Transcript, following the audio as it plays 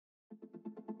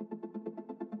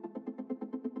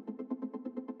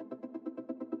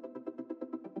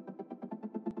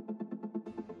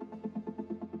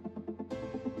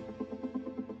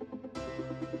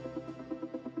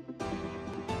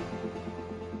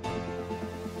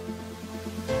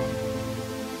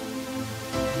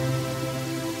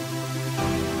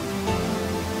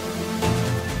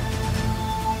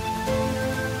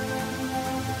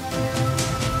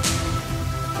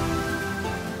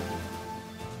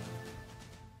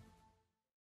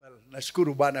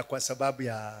Nashukuru Bwana kwa sababu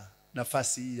ya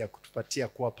nafasi hii ya kutupatia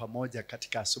kuwa pamoja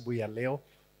katika asubuhi ya leo.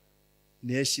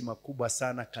 Ni heshima kubwa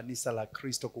sana kanisa la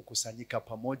Kristo kukusanyika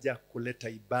pamoja kuleta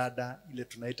ibada ile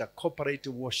tunaita corporate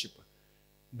worship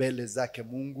mbele zake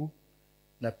Mungu,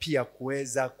 na pia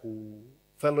kuweza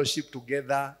fellowship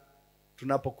together.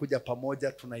 Tunapokuja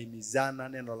pamoja tunahimizana.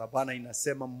 Neno la Bwana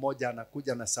inasema mmoja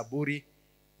anakuja na saburi,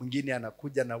 mwingine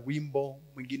anakuja na wimbo,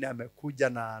 mwingine amekuja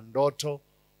na ndoto,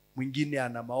 mwingine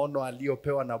ana maono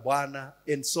aliyopewa na Bwana.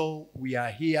 And so we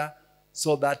are here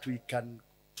so that we can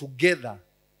together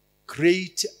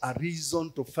create a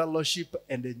reason to fellowship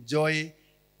and enjoy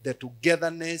the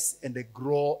togetherness and the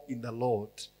grow in the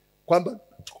Lord. Kwamba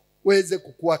tuweze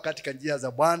kukua katika njia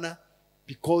za Bwana,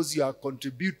 because you are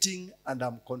contributing and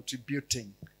I'm contributing.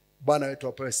 Bwana wetu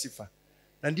apewe sifa.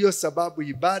 Na ndiyo sababu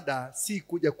ibada si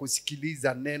kuja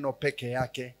kusikiliza neno peke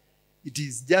yake. It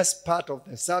is just part of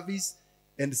the service,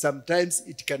 and sometimes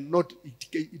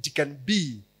it can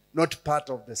be not part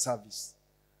of the service.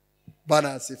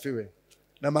 Bwana asifiwe.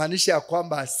 Na maanisha ya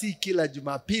kwamba si kila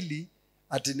Jumapili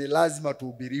ati ni lazima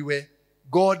tuhubiriwe.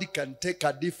 God can take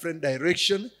a different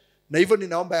direction. Na hivyo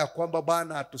ninaomba ya kwamba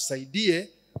Bwana atusaidie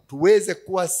tuweze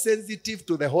kuwa sensitive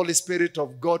to the Holy Spirit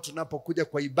of God tunapokuja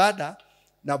kwa ibada,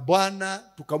 na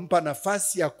Bwana tukampa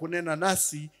nafasi ya kunena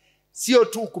nasi, sio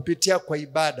tu kupitia kwa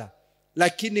ibada,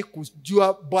 lakini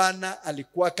kujua Bwana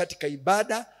alikuwa katika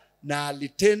ibada na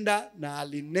alitenda na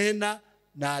alinena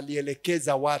na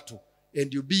alielekeza watu,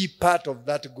 and you be part of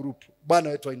that group. Bwana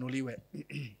wetu ainuliwe.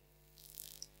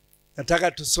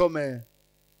 Nataka tusome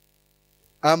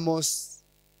Amos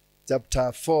chapter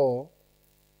 4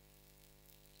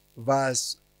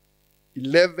 verse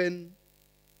 11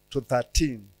 to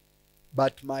 13,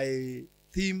 but my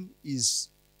theme is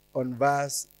on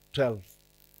verse 12.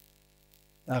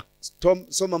 Na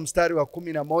soma mstari wa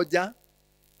 11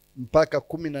 mpaka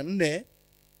 14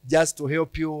 just to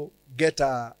help you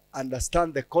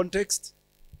understand the context,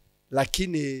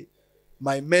 lakini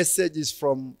my message is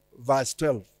from verse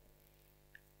 12.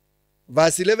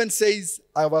 Verse 11 says,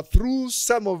 I overthrew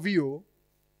some of you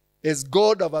as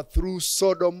God overthrew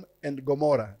Sodom and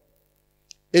Gomorrah,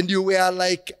 and you were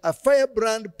like a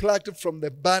firebrand plucked from the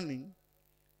burning,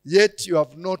 yet you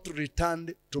have not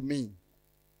returned to me,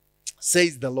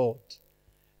 says the Lord.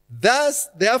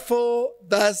 Therefore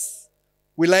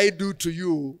will I do to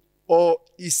you, O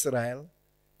Israel,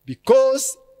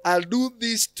 because I'll do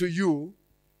this to you.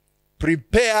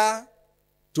 Prepare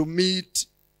to meet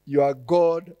your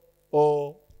God,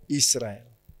 O Israel.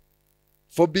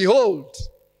 For behold,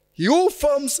 he who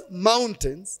forms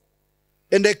mountains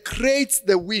and creates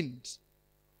the wind,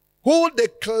 who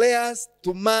declares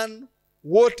to man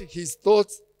what his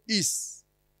thoughts is,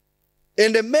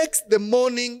 and makes the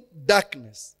morning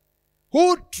darkness,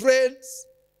 who treads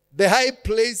the high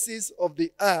places of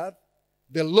the earth,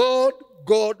 the Lord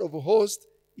God of hosts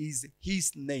is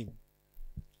his name.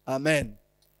 Amen.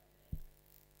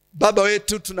 Baba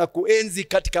wetu, tunakuenzi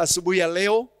katika asubuhi ya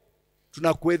leo.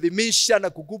 Tunakuadhimisha na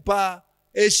kukupa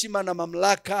heshima na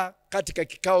mamlaka katika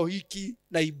kikao hiki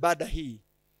na ibada hii.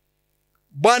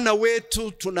 Bwana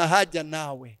wetu, tuna haja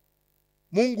nawe.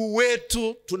 Mungu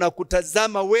wetu,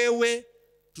 tunakutazama wewe,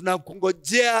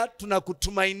 tunakungojea,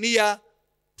 tunakutumainia,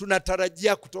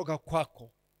 tunatarajia kutoka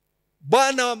kwako.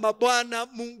 Bwana wa mabwana,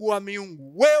 Mungu wa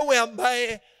miungu, wewe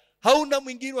ambaye hauna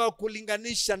mwingine wa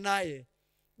kulinganisha naye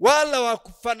wala wa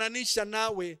kufananisha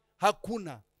nawe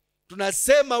hakuna.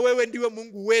 Tunasema wewe ndiwe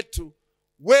Mungu wetu,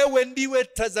 wewe ndiwe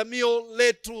tazamio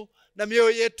letu na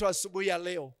mioyo yetu asubuhi ya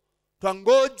leo.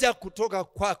 Twangoja kutoka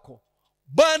kwako.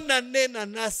 Bwana, nena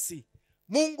nasi.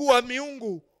 Mungu wa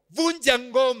miungu, vunja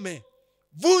ngome,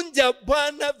 vunja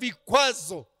Bwana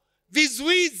vikwazo,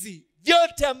 vizuizi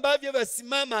vyote ambavyo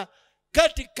vasimama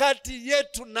katikati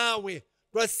yetu nawe.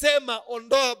 Twasema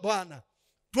ondoa Bwana,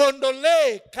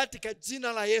 tuondolee katika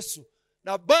jina la Yesu.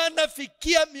 Na Bwana,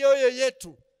 fikia mioyo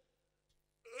yetu.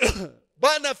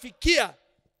 Bwana, fikia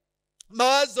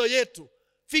mawazo yetu,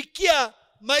 fikia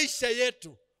maisha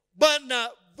yetu.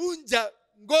 Bwana, vunja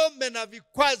ngome na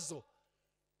vikwazo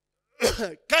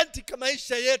katika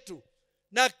maisha yetu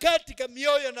na katika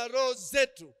mioyo na roho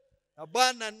zetu. Na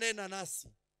Bwana, nena nasi.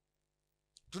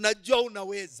 Tunajua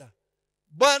unaweza.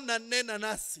 Bwana, nena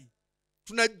nasi.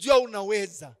 Tunajua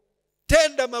unaweza.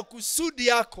 Tenda makusudi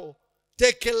yako,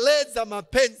 tekeleza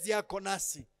mapenzi yako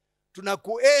nasi.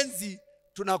 Tunakuenzi,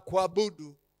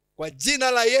 tunakuabudu. Kwa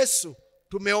jina la Yesu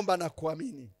tumeomba na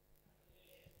kuamini.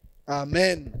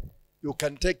 Amen. You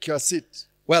can take your seat.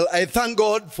 Well, I thank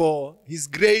God for his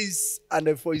grace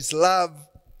and for his love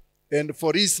and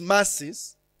for his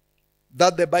mercies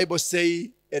that the Bible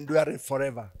say endure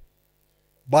forever.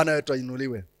 Bwana wetu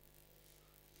ainuliwe.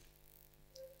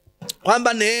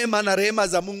 kwamba neema na rehema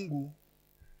za Mungu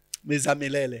ni za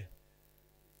milele.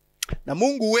 Na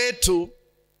Mungu wetu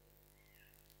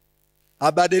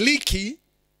abadiliki,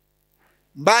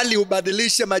 mbali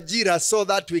ubadilishe majira so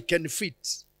that we can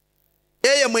fit.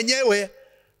 Yeye mwenyewe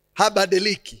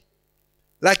habadiliki,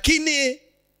 lakini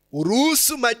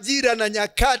uruhusu majira na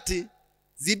nyakati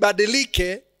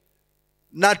zibadilike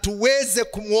na tuweze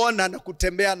kumuona na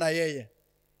kutembea na yeye.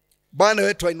 Bwana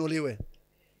wetu ainuliwe.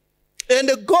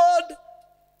 And God,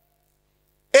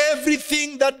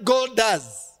 everything that God does,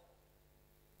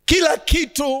 kila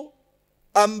kitu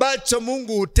ambacho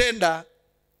Mungu hutenda,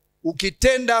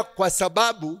 ukitenda kwa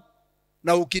sababu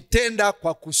na ukitenda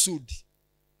kwa kusudi.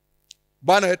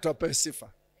 Bwana wetu apewe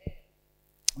sifa.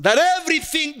 That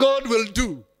everything God will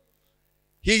do,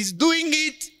 He is doing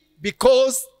it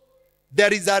because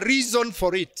there is a reason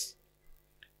for it.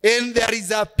 And there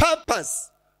is a purpose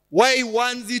why He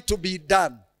wants it to be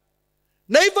done.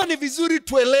 Na hivyo ni vizuri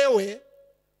tuelewe,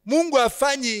 Mungu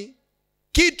hafanyi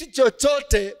kitu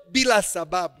chochote bila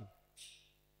sababu.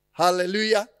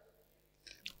 Hallelujah.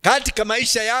 Katika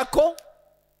maisha yako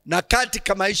na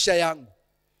katika maisha yangu,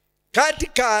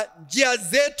 katika njia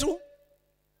zetu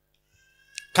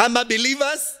kama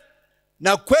believers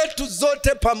na kwetu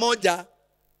zote pamoja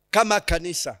kama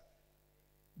kanisa.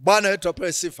 Bwana wetu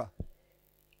apewe sifa.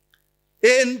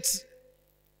 And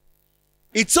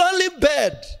it's only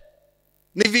bad,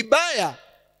 ni vibaya,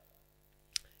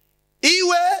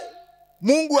 iwe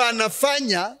Mungu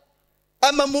anafanya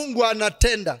ama Mungu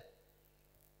anatenda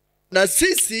na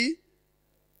sisi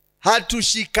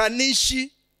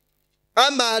hatushikanishi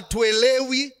ama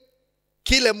hatuelewi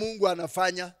kile Mungu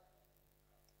anafanya.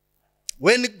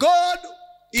 When God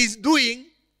is doing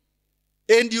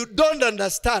and you don't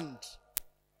understand,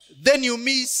 then you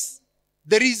miss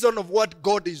the reason of what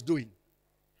God is doing.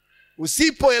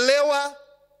 Usipoelewa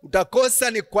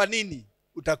utakosa ni kwa nini,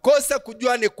 utakosa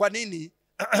kujua ni kwa nini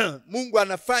Mungu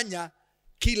anafanya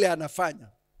kile anafanya.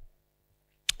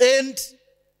 And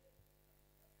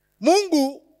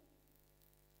Mungu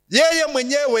yeye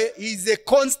mwenyewe is a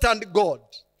constant God,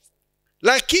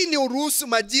 lakini uruhusu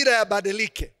majira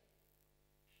yabadilike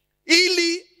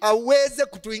ili aweze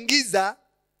kutuingiza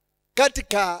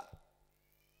katika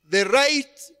the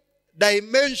right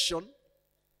dimension,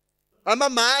 ama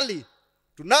mahali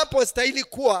tunapostahili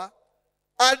kuwa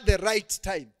at the right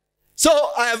time. So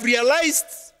I have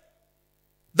realized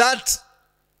that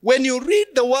when you read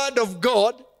the word of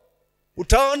God,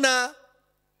 utaona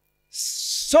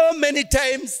so many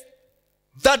times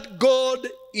that God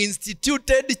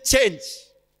instituted change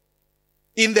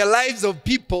in the lives of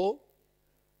people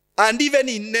and even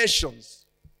in nations.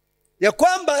 Ya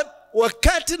kwamba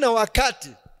wakati na wakati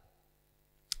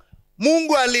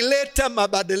Mungu alileta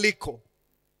mabadiliko,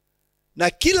 na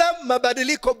kila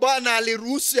mabadiliko Bwana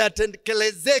aliruhusu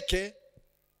yatekelezeke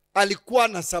alikuwa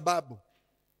na sababu.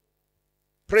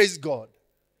 Praise God.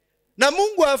 Na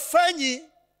Mungu hafanyi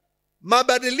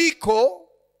mabadiliko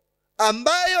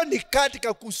ambayo ni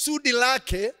katika kusudi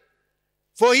lake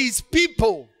for His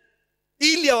people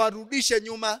ili awarudishe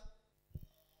nyuma.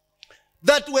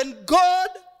 That when God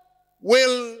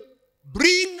will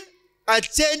bring a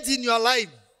change in your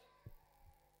life,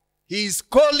 He is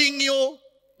calling you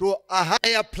to a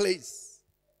higher place.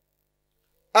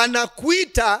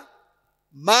 Anakuita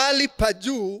mahali pa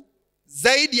juu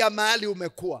zaidi ya mahali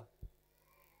umekuwa.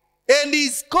 And He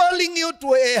is calling you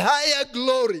to a higher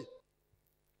glory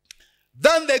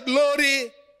than the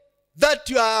glory that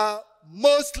you are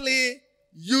mostly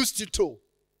used to.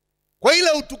 Kwa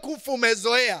ile utukufu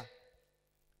umezoea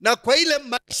na kwa ile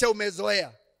maisha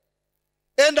umezoea.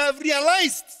 And I've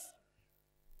realized,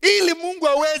 ili Mungu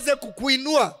aweze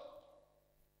kukuinua,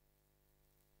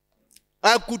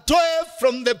 akutoe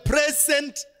from the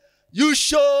present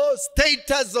usual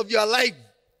status of your life,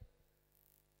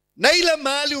 na ile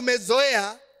mahali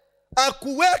umezoea,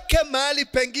 akuweke mahali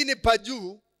pengine pa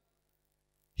juu,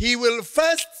 He will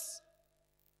first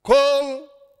call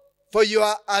for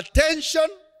your attention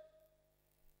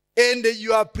and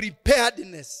your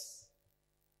preparedness.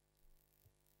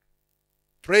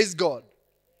 Praise God.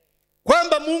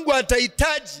 Kwamba Mungu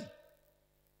atahitaji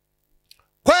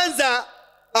kwanza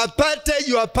apate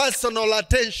your personal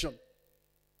attention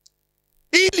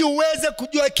ili uweze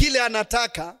kujua kile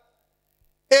anataka.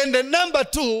 And number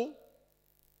 2,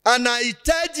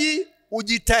 anahitaji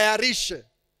ujitayarishe.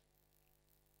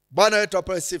 Bwana wetu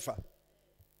apewe sifa.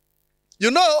 You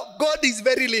know, God is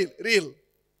very real.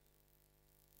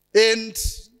 And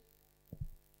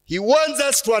He wants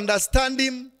us to understand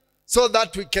Him so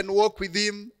that we can walk with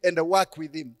Him and work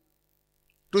with Him.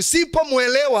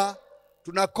 Tusipomuelewa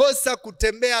tunakosa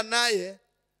kutembea naye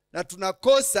na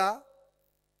tunakosa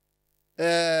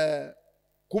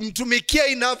kumtumikia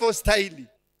inavyostahili.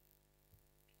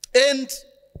 And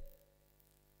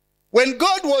when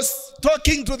God was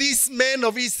talking to these men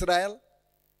of Israel,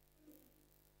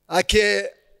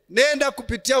 nenda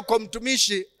kupitia kwa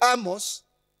mtumishi Amos.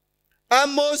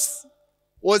 Amos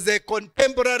was a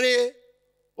contemporary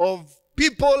of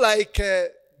people like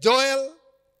Joel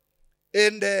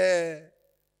and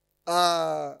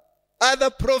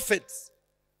other prophets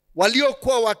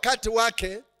waliokuwa wakati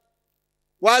wake,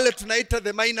 wale tunaita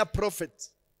the minor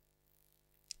prophets.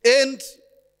 And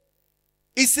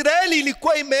Israeli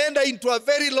ilikuwa imeenda into a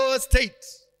very low state,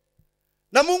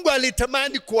 na Mungu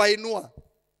alitamani kuwainua.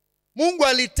 Mungu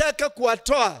alitaka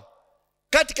kuwatoa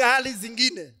katika hali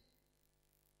zingine,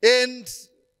 and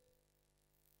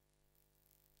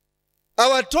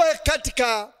awatoe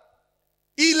katika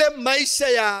ile maisha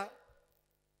ya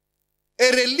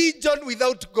a religion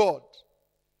without God,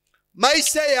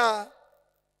 maisha ya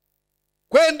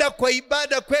kwenda kwa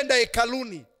ibada, kwenda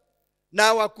hekaluni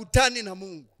na wakutani na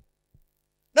Mungu.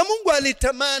 Na Mungu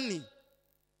alitamani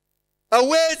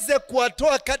aweze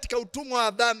kuwatoa katika utumwa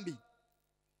wa dhambi,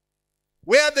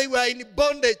 where they were in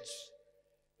bondage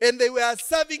and they were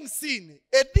serving sin.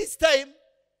 At this time,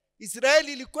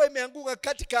 Israeli ilikuwa imeanguka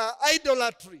katika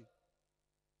idolatry.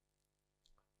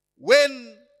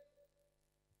 When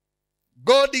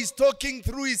God is talking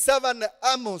through his servant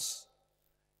Amos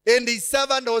and his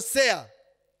servant Hosea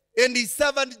and his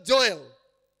servant Joel,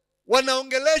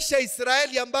 wanaongelesha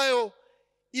Israeli ambayo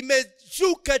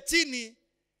imeshuka chini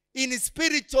in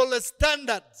spiritual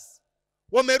standards.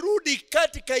 Wamerudi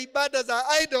katika ibada za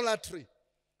idolatry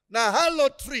na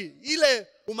harlotry, ile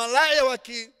umalaya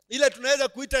ile tunaweza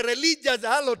kuita religious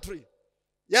harlotry,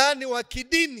 yani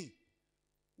wakidini.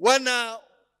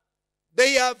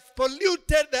 They have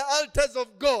polluted the altars of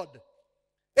God,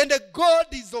 and God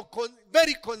is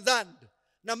very concerned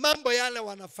na mambo yale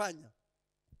wanafanya.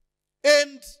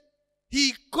 And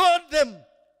he called them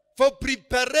for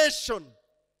preparation.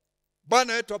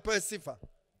 Bwana wetu apewe sifa.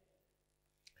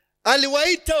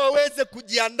 Aliwaita waweze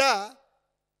kujiandaa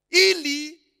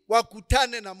ili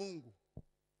wakutane na Mungu.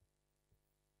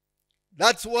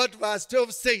 That's what verse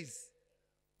 12 says.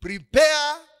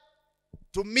 Prepare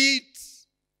to meet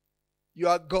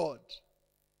your God.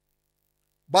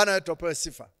 Bwana wetu apewe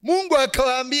sifa. Mungu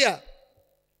akawaambia,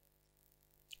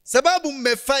 sababu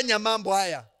mmefanya mambo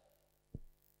haya,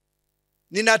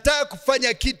 ninataka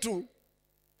kufanya kitu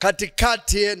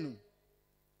katikati yenu.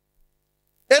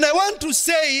 And I want to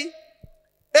say,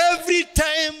 every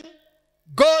time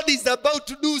God is about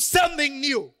to do something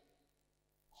new,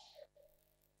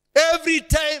 every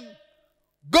time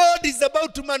God is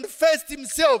about to manifest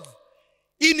himself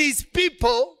in his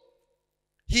people,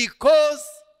 he calls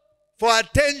for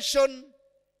attention,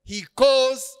 he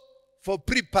calls for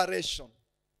preparation.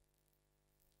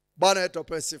 Bwana wetu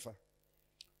apewe sifa.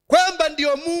 Kwamba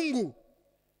ndio Mungu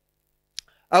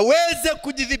aweze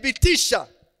kujidhibitisha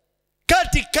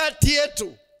katikati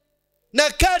yetu na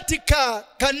katika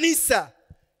kanisa,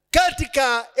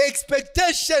 katika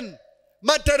expectation,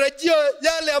 matarajio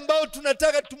yale ambayo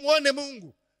tunataka tumuone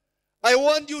Mungu. I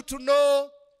want you to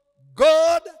know,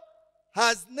 God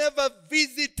has never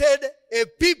visited a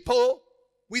people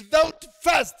without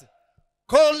first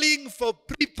calling for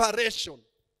preparation.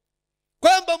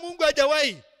 Kwamba Mungu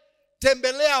hajawahi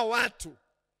tembelea watu,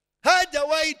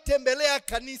 hajawahi tembelea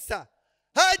kanisa,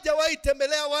 hajawahi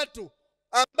tembelea watu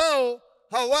ambao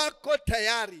hawako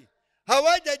tayari,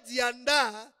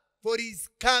 hawajajiandaa for his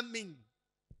coming.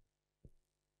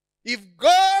 If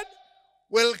God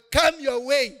will come your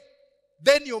way,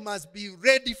 then you must be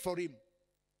ready for him.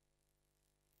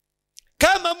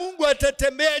 Kama Mungu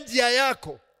atatembea njia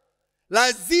yako,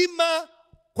 lazima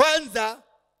kwanza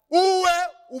uwe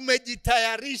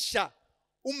umejitayarisha,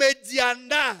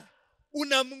 umejiandaa,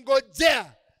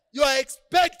 unamngojea. You are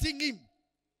expecting him.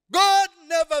 God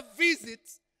never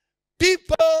visits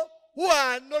people who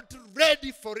are not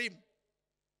ready for him.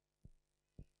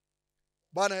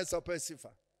 Bwana Yesu apewe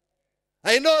sifa.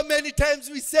 I know many times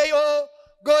we say, oh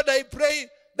God, I pray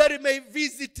that he may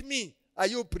visit me. Are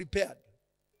you prepared?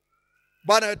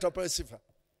 Bwana Yesu apewe sifa.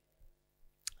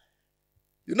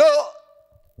 You know,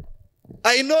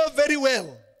 I know very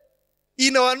well,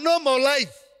 in our normal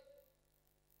life,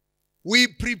 we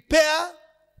prepare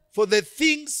for the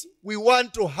things we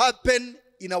want to happen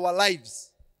in our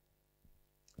lives.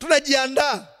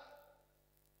 Tunajiandaa.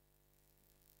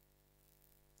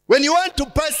 When you want to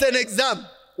pass an exam,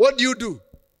 what do?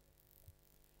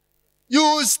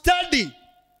 You study.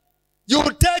 You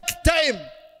take time.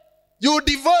 You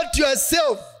devote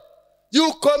yourself.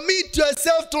 You commit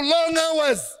yourself to long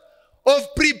hours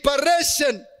of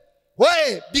preparation.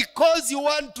 Why? Because you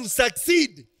want to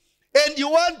succeed and you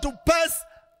want to pass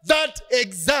that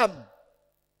exam.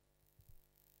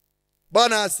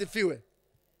 Bwana asifiwe.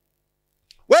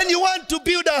 When you want to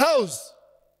build a house,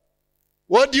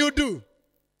 what do?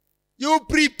 You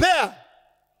prepare.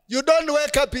 You don't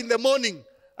wake up in the morning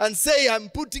and say, I'm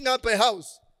putting up a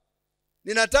house.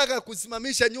 Ninataka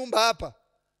kusimamisha nyumba hapa.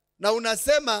 Na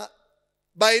unasema,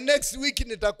 by next week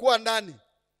nitakuwa ndani.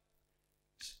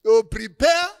 You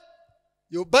prepare,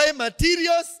 you buy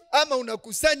materials, ama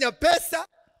unakusanya pesa,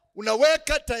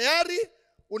 unaweka tayari,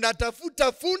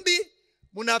 unatafuta fundi,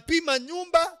 unapima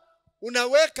nyumba,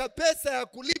 unaweka pesa ya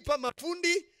kulipa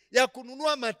mafundi, ya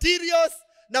kununua materials,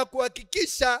 na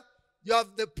kuhakikisha you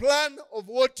have the plan of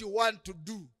what you want to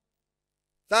do.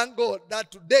 Thank God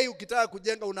that today ukitaka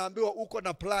kujenga unaambiwa uko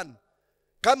na plan.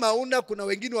 Kama una, kuna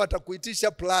wengine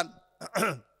watakuitisha plan.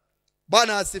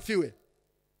 Bwana asifiwe.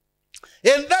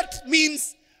 And that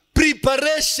means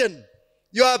preparation.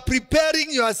 You are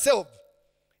preparing yourself.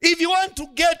 If you want to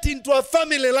get into a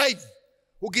family life,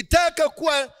 ukitaka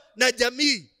kuwa na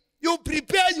jamii, you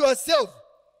prepare yourself.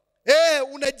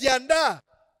 Unajiandaa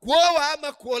kuoa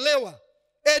ama kuolewa.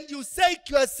 And you seek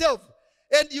yourself.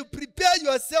 And you prepare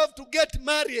yourself to get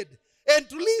married. And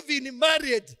to live in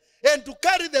marriage. And to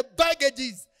carry the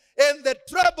baggages. And the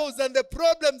troubles and the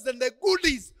problems and the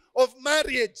goodies of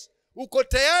marriage. Uko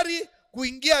tayari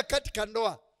kuingia katika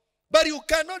ndoa. But you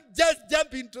cannot just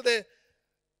jump into the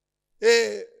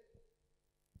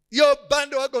your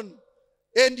bandwagon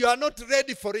and you are not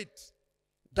ready for it.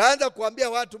 Utaanza kuambia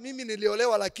watu, mimi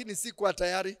niliolewa lakini sikuwa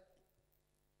tayari.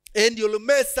 And you'll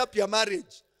mess up your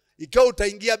marriage ikiwa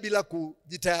utaingia bila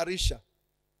kujitayarisha.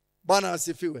 Bwana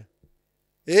asifiwe.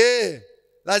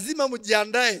 Lazima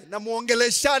mjiandae na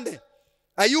muongeleshane.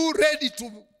 Are you ready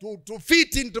to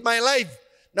fit into my life?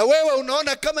 Na wewe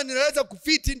unaona kama ninaweza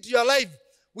kufit into your life?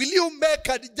 Will you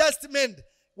make adjustment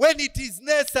when it is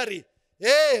necessary?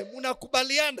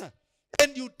 Munakubaliana.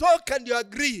 And you talk and you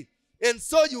agree. And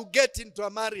so you get into a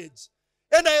marriage.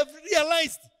 And I have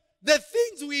realized the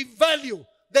things we value,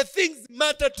 the things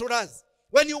matter to us.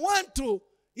 When you want to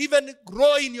even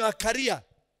grow in your career,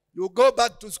 you go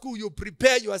back to school, you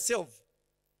prepare yourself.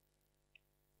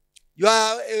 You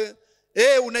are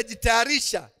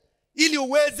unajitayarisha ili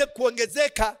uweze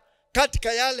kuongezeka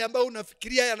katika yale ambayo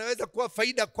unafikiria yanaweza kuwa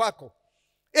faida kwako.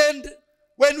 And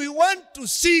when we want to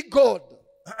see God,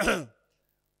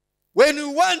 when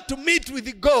we want to meet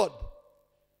with God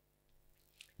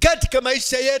katika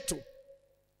maisha yetu,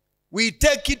 we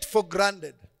take it for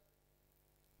granted.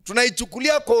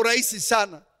 Tunaichukulia kwa urahisi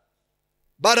sana.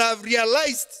 But I've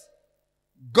realized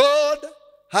God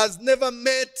has never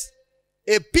met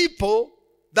a people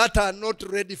that are not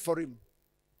ready for him.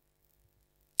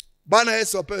 Bwana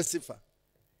Yesu apewe sifa.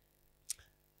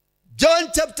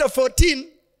 John chapter 14,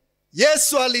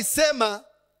 Yesu alisema,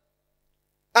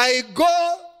 I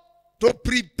go to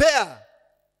prepare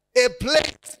a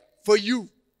place for you.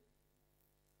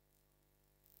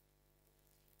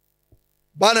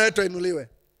 Bwana wetu ainuliwe.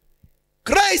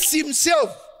 Christ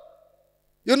himself,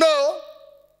 you know,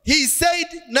 he said,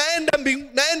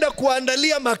 naenda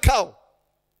kuandalia makao.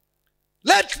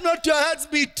 Let not your hearts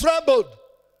be troubled.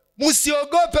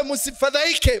 Musiogope,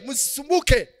 musifadhaike,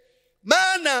 musisumbuke.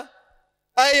 Maana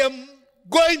I am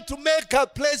going to make a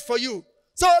place for you.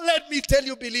 So let me tell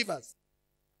you, believers,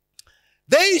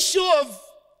 the issue of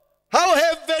how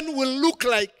heaven will look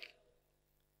like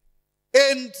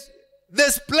and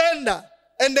the splendor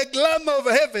and the glamour of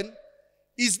heaven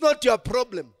is not your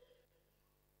problem.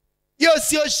 Hiyo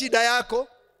sio shida yako.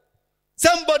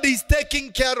 Somebody is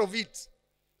taking care of it.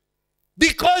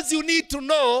 Because you need to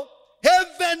know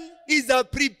heaven is a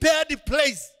prepared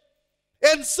place.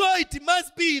 And so it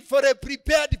must be for a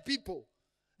prepared people.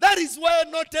 That is why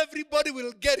not everybody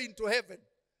will get into heaven.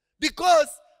 Because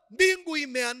mbingu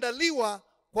imeandaliwa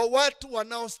kwa watu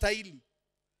wanaostahili.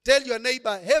 Tell your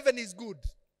neighbor, heaven is good.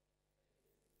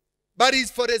 But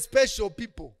it's for a special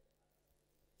people.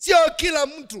 Sio kila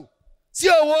mtu.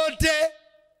 Sio wote.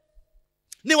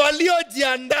 Ni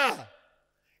waliojiandaa.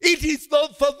 It is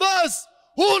for those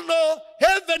who know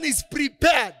heaven is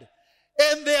prepared.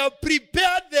 And they have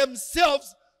prepared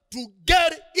themselves to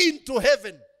get into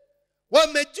heaven.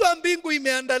 Wamejua mbingu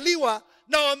imeandaliwa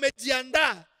na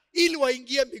wamejiandaa ili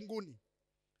waingie mbinguni.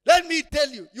 Let me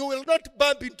tell you, you will not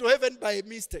bump into heaven by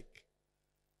mistake.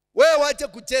 Wewe wacha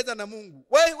kucheza na Mungu.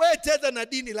 Wewe cheza na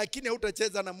dini lakini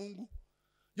hutacheza na Mungu.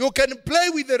 You can play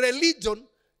with the religion,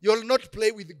 you will not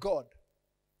play with God.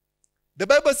 The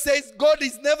Bible says God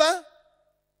is never.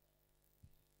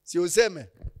 Si useme.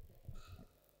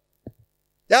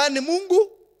 Yani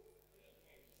Mungu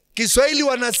Kiswahili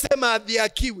wanasema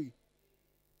adhiakiwi.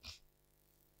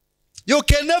 You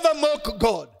can never mock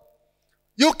God.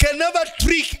 You can never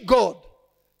trick God.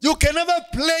 You can never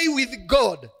play with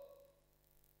God.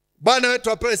 Bwana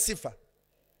wetu apewe sifa.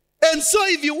 And so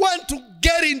if you want to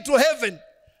get into heaven,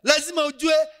 lazima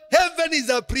ujue heaven is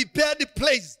a prepared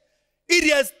place.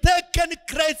 It has taken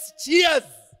Christ years.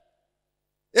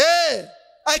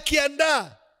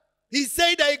 Akiandaa. He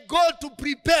said, I go to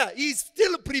prepare. He is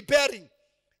still preparing.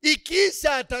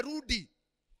 Ikiisha atarudi.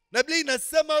 Na Biblia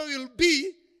inasema will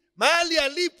be mahali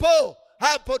alipo,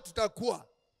 hapo tutakuwa.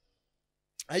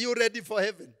 Are you ready for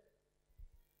heaven?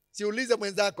 Siulize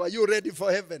mwenzako, are you ready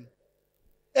for heaven?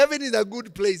 Heaven is a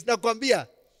good place. Nakwambia,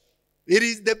 it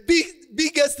is the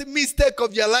biggest mistake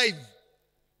of your life.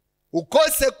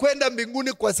 Ukose kwenda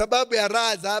mbinguni kwa sababu ya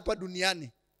raha za hapa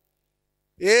duniani.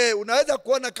 Unaweza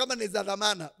kuona kama ni za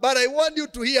dhamana. But I want you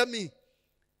to hear me.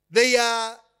 They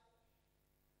are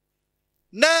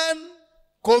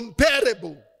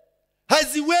non-comparable.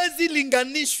 Haziwezi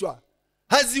linganishwa.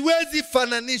 Haziwezi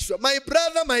fananishwa. My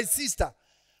brother, my sister.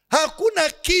 Hakuna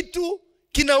kitu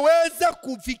kinaweza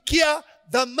kufikia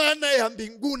dhamana ya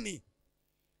mbinguni.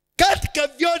 Katika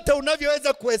vyote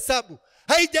unavyoweza kuhesabu.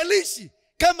 Haijalishi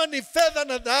kama ni fedha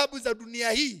na dhahabu za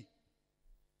dunia hii.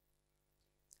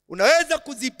 Unaweza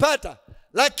kuzipata.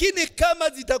 Lakini kama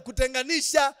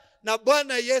zitakutenganisha na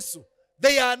Bwana Yesu,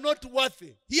 they are not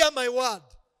worthy. Hear my word.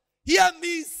 Hear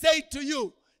me say to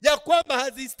you, ya kwamba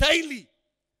hazistahili.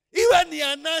 Iwe ni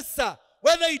anasa,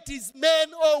 whether it is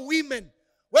men or women,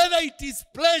 whether it is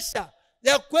pleasure,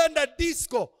 ya kwenda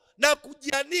disco na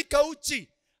kujianika uchi,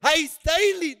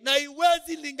 haistahili na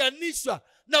iwezi linganishwa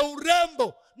na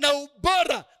urembo, na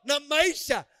ubora, na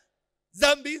maisha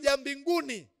ya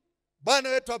mbinguni. Bwana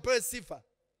wetu apewe sifa.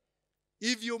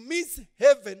 If you miss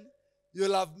heaven,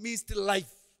 you'll have missed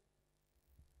life.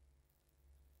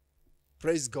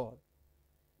 Praise God.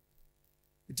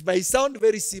 It may sound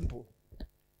very simple.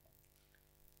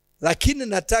 Lakini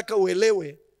nataka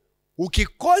uelewe,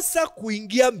 ukikosa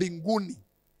kuingia mbinguni,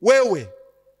 wewe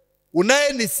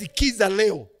unayenisikiza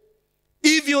leo,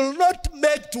 if you'll not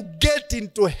make to get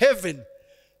into heaven,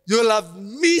 you'll have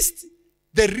missed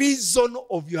the reason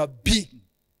of your being.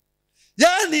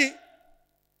 Yani,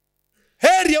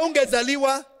 heri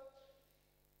ungezaliwa,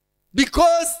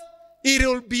 because it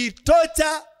will be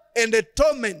torture and a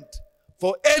torment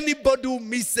for anybody who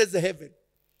misses heaven.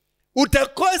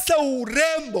 Utakosa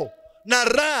urembo na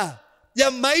raha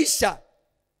ya maisha.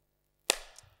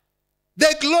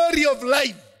 The glory of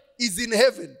life is in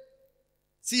heaven.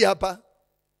 Si hapa.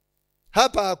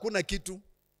 Hapa hakuna kitu.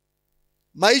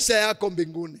 Maisha yako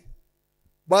mbinguni.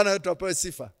 Bwana wetu apewe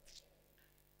sifa.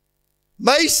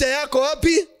 Maisha yako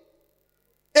wapi?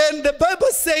 And the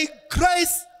Bible says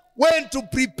Christ went to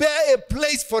prepare a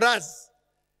place for us.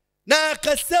 Na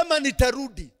akasema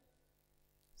nitarudi.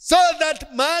 So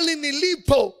that mahali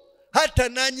nilipo hata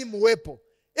nanyi muwepo.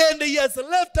 And he has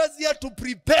left us here to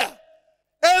prepare.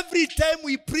 Every time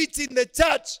we preach in the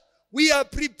church, we are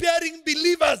preparing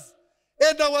believers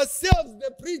and ourselves,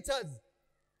 the preachers,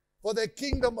 for the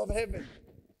kingdom of heaven.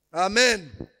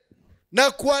 Amen.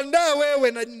 Na kuandaa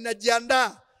wewe na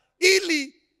ninajiandaa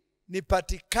ili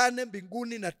nipatikane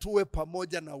mbinguni na tuwe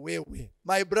pamoja na wewe.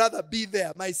 My brother, be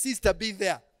there. My sister, be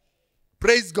there.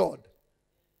 Praise God.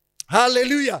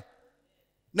 Hallelujah.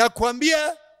 Na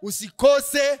kuambia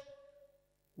usikose,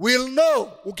 we'll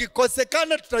know.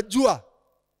 Ukikosekana tutajua.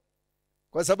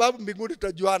 Kwa sababu mbinguni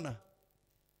tutajuana.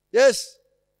 Yes.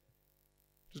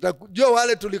 Tutajua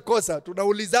wale tulikosa.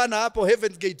 Tunaulizana hapo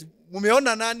Heaven's Gate.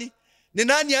 Mumeona nani? Ni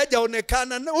nani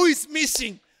hajaonekana? Who is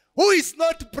missing? Who is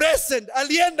not present?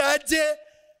 Alienda aje?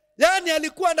 Yani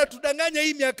alikuwa anatudanganya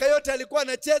hii miaka yote, alikuwa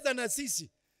anacheza na sisi.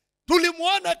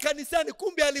 Tulimuona kanisani,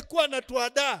 kumbe alikuwa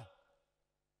anatuadaa.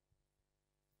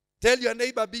 Tell your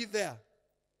neighbor, be there.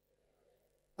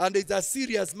 And it's a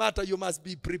serious matter, you must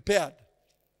be prepared.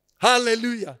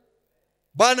 Hallelujah.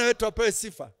 Bwana wetu apewe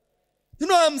sifa. You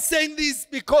know, I'm saying this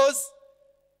because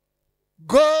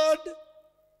God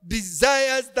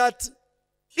desires that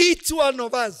each one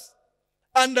of us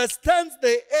understands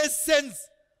the essence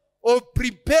of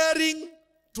preparing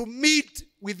to meet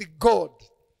with God.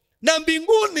 Na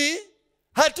mbinguni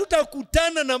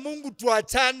hatutakutana na Mungu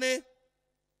tuachane.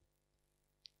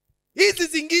 Hizi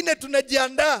zingine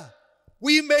tunajiandaa.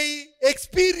 We may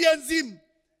experience him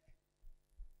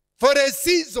for a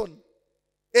season,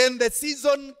 and the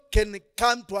season can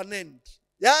come to an end.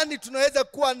 Yani tunaweza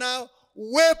kuwa na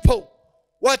uwepo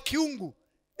wa kiungu.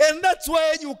 And that's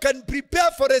why you can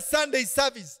prepare for a Sunday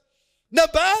service. Na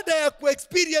baada ya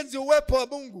ku-experience uwepo wa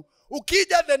Mungu,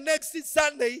 ukija the next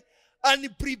Sunday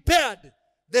unprepared,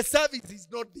 the service is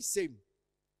not the same.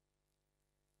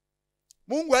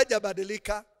 Mungu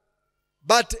hajabadilika.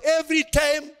 But every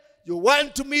time you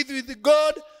want to meet with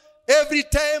God, every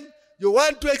time you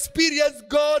want to experience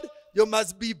God, you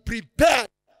must be prepared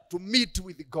to meet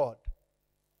with God.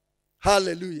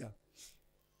 Hallelujah.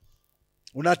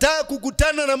 Unataka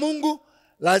kukutana na Mungu,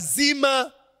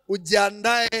 lazima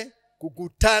ujiandae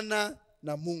kukutana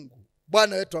na Mungu.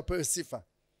 Bwana wetu apewe sifa.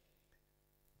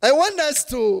 I want us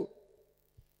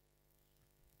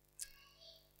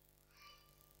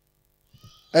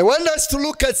to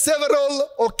look at several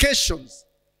occasions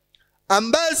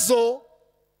ambazo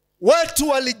watu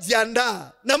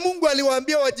walijiandaa na Mungu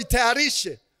aliwaambia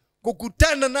wajitayarishe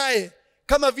kukutana naye,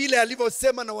 kama vile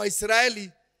alivyosema na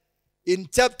Waisraeli in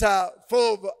chapter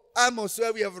 4 of Amos,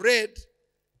 where we have read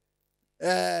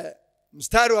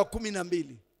mstari wa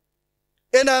 12.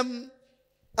 And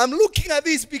I'm looking at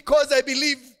this because I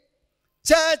believe,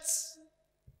 church,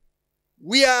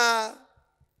 we are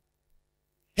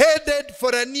headed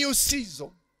for a new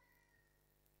season.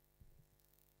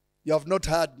 You have not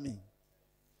heard me.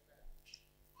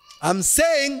 I'm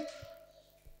saying,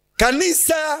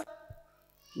 Kanisa,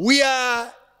 we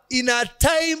are in a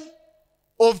time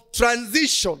of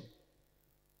transition.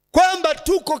 Kwamba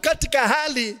tuko katika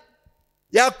hali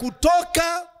ya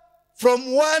kutoka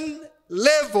from one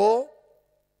level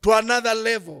to another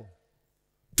level.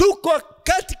 Tuko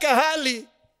katika hali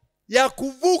ya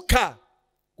kuvuka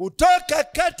kutoka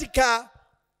katika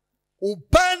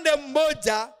upande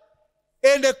mmoja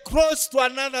and across to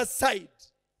another side.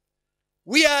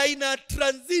 We are in a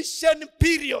transition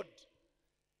period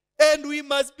and we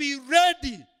must be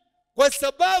ready, kwa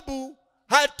sababu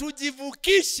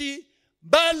hatujivukishi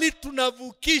bali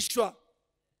tunavukishwa.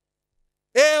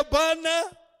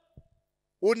 Bwana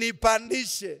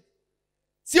unipandishe.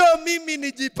 Sio mimi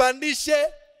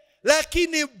nijipandishe,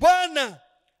 lakini Bwana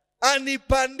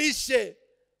anipandishe.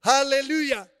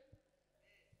 Hallelujah.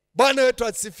 Bwana wetu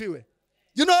asifiwe.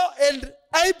 You know, and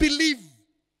I believe,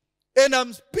 and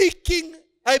I'm speaking,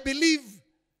 I believe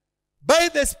by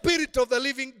the Spirit of the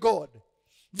living God,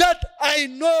 that I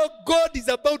know God is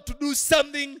about to do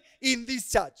something in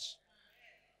this church.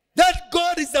 That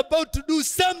God is about to do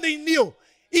something new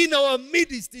in our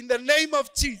midst in the name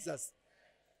of Jesus.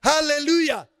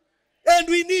 Hallelujah. And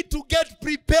we need to get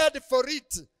prepared for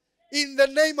it in the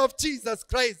name of Jesus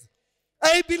Christ.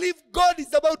 I believe God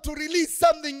is about to release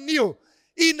something new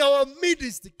in our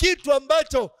midst. Kitu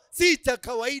ambacho si cha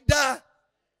kawaida.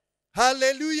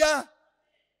 Hallelujah.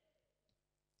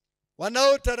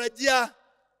 Wanaotarajia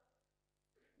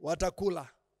watakula.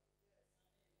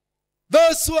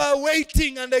 Those who are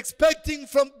waiting and expecting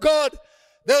from God,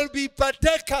 they will be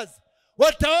partakers.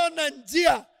 Wataona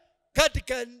njia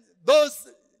katika those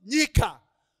nyika.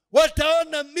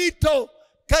 Wataona mito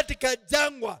katika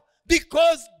jangwa.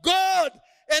 Because God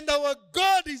and our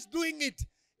God is doing it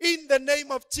in the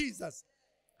name of Jesus.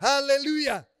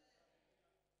 Hallelujah.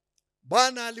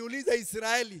 Bwana aliuliza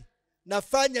Israeli,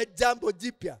 nafanya jambo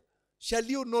jipya.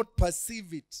 Shall you not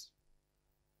perceive it?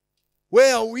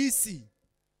 Where uisi?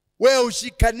 Where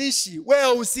ushikanishi?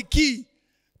 Where usiki?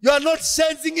 You are not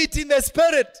sensing it in the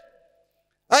spirit.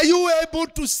 Are you able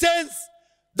to sense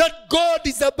that God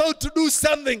is about to do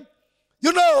something?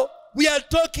 You know, we are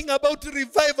talking about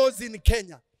revivals in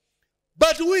Kenya.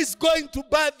 But who is going to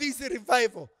birth this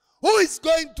revival? Who is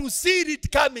going to see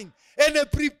it coming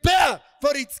and prepare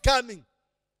for its coming?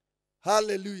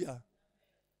 Hallelujah.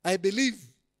 I believe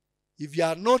if you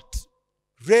are not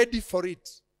ready for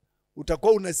it,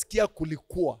 utakuwa unasikia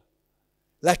kulikuwa.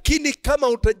 Lakini kama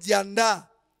utajiandaa,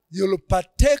 you'll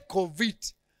partake of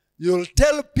it. You'll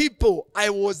tell people, I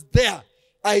was there.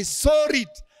 I saw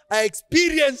it. I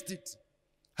experienced it.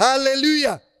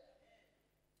 Hallelujah.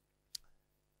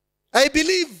 I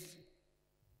believe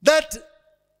that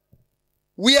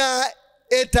we are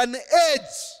at an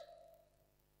edge.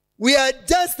 We are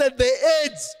just at the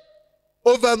edge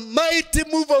of a mighty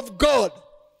move of God,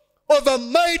 of a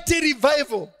mighty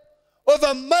revival, of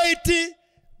a mighty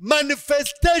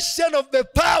manifestation of the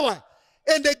power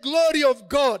and the glory of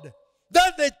God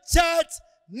that the church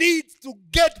needs to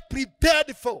get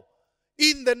prepared for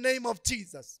in the name of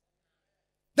Jesus.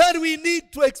 That we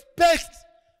need to expect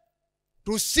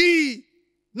to see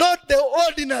not the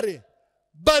ordinary,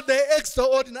 but the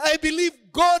extraordinary. I believe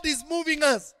God is moving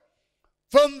us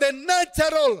from the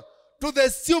natural to the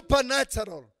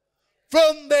supernatural,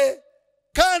 from the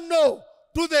carnal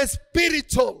to the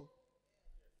spiritual.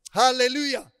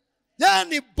 Hallelujah.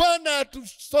 Yani Bwana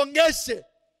atusongeshe,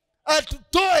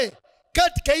 atutoe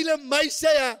katika ile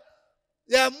maisha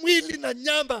ya mwili na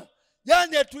nyama.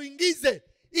 Yani atuingize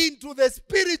into the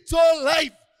spiritual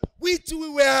life which we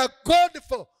were called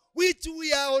for, which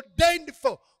we are ordained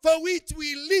for which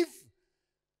we live.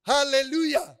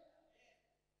 Hallelujah.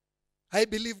 I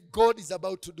believe God is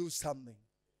about to do something,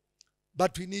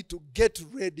 but we need to get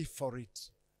ready for it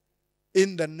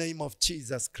in the name of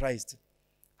Jesus Christ.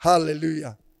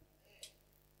 Hallelujah.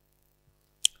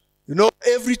 You know,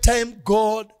 every time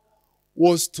God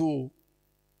was to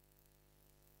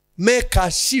make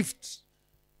a shift,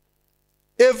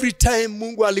 every time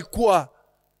Mungu alikuwa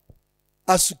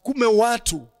asukume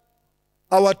watu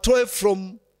awatoe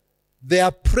from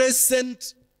their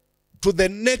present to the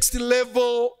next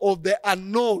level of the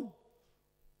unknown,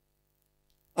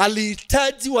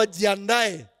 alihitaji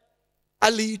wajiandae,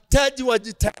 alihitaji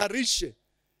wajitayarishe.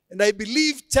 And I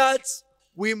believe, church,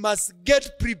 we must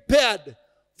get prepared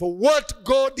for what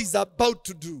God is about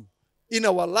to do in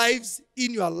our lives,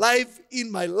 in your life,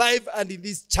 in my life, and in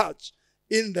this church,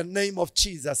 in the name of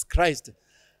Jesus Christ.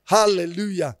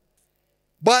 Hallelujah.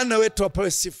 Bwana wetu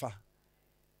apewe sifa.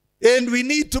 And we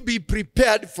need to be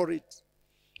prepared for it.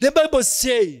 The Bible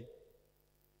says,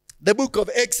 the book of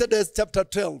Exodus chapter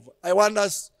 12, I want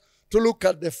us to look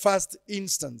at the first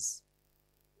instance.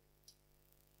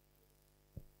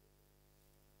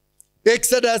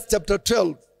 Exodus chapter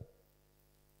 12.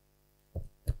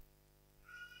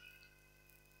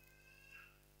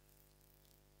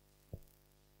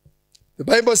 The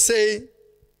Bible says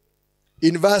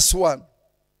in verse 1,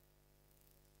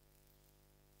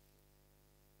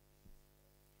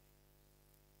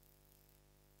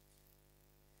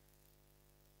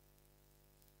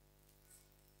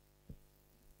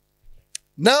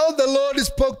 now the Lord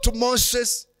spoke to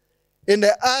Moses and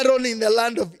Aaron in the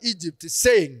land of Egypt,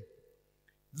 saying,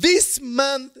 this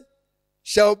month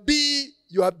shall be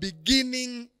your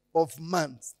beginning of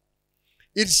months.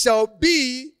 It shall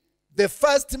be the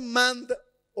first month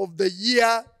of the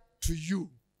year to you.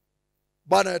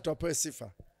 Bwana wetu apewe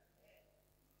sifa.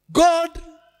 God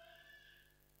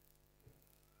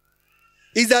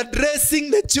is addressing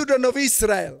the children of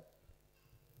Israel.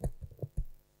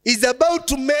 He's about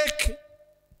to make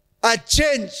a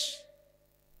change.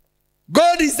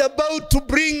 God is about to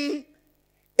bring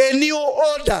a new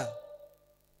order.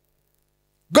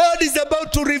 God is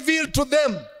about to reveal to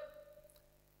them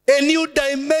a new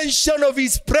dimension of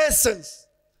his presence,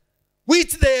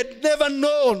 which they had never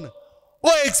known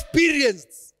or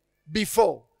experienced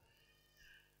before.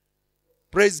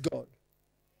 Praise God.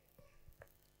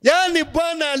 Yani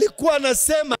Bwana alikuwa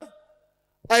anasema,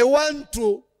 I want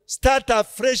to start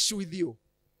afresh with you.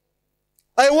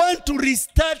 I want to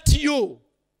restart you.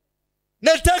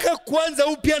 Nataka kuanza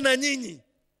upya na nyinyi.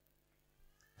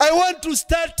 I want to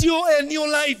start you a new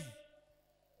life.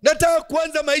 Nataka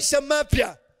kuanza maisha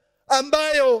mapya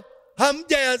ambayo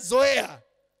hamjayazoea,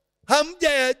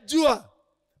 hamjayajua,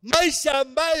 maisha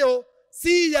ambayo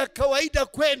si ya kawaida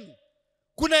kwenu.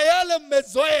 Kuna yale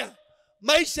mmezoea,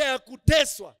 maisha ya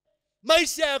kuteswa,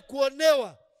 maisha ya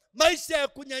kuonewa, maisha ya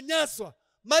kunyanyaswa,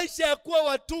 maisha ya kuwa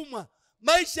watumwa,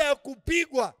 maisha ya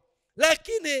kupigwa.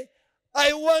 Lakini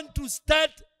I want to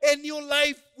start a new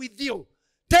life with you.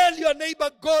 Tell your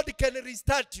neighbor, God can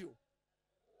restart you.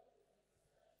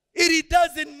 It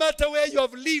doesn't matter where you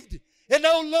have lived and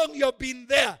how long you have been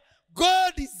there.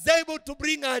 God is able to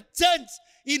bring a change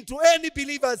into any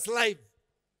believer's life.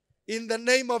 In the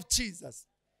name of Jesus.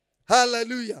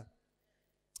 Hallelujah.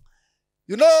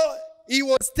 You know, he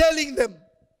was telling them,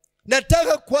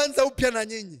 nataka kuanza upya na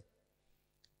nyinyi.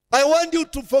 I want you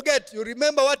to forget. You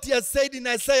remember what he has said in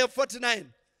Isaiah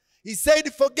 49. He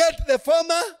said, forget the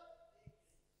former.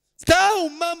 Sahau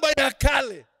mambo ya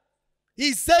kale.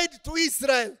 He said to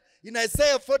Israel in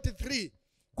Isaiah 43,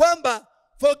 kwamba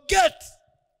forget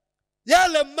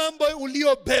yale mambo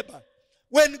uliobeba.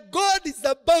 When God is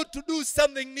about to do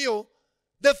something new,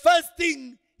 the first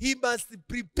thing he must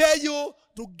prepare you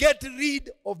to get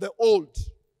rid of the old.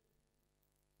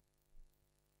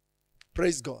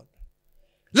 Praise God.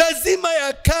 Lazima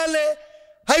ya kale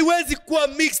haiwezi kuwa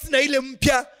mixed na ile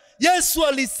mpya. Yesu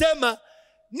alisema,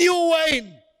 new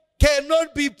wine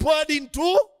cannot be poured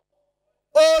into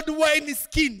old wine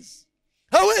skins.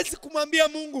 Hawezi kumwambia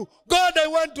Mungu, God, I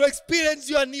want to experience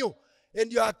you anew,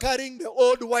 and you are carrying the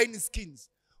old wine skins.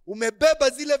 Umebeba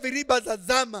zile viriba za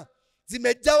zama,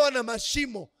 zimejawa na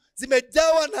mashimo,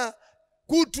 zimejawa na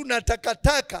kutu na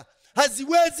takataka,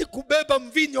 haziwezi kubeba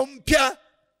mvinyo mpya.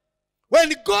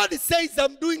 When God says,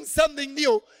 I'm doing something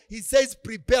new, he says,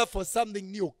 prepare for something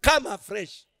new. Come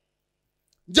afresh.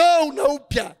 Njoo una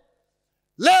upya.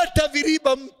 Leta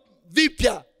viriba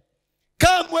vipya.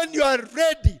 Come when you are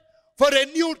ready for a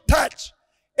new touch,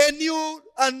 a new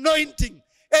anointing,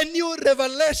 a new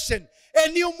revelation, a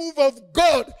new move of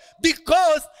God.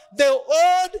 Because the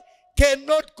old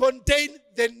cannot contain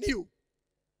the new.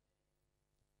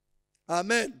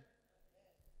 Amen.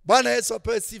 Bwana Yesu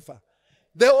apewe sifa.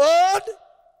 The old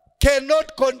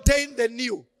cannot contain the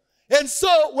new. And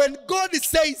so when God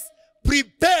says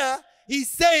prepare, he's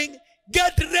saying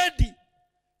get ready.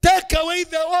 Take away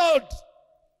the old.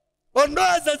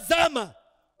 Ondoa za zama.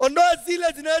 Ondoa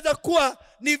zile zinaweza kuwa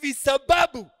ni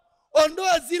visababu.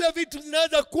 Ondoa zile vitu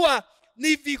zinaweza kuwa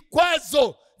ni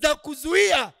vikwazo za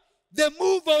kuzuia the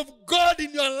move of God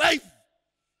in your life.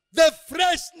 The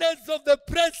freshness of the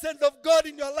presence of God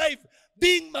in your life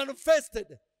being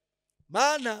manifested.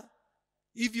 Maana,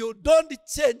 if you don't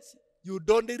change, you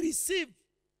don't receive.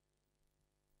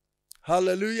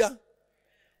 Hallelujah.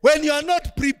 When you are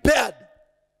not prepared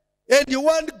and you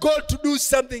want God to do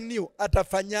something new,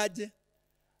 atafanyaje?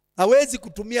 Hawezi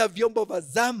kutumia vyombo vya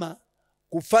zama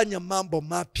kufanya mambo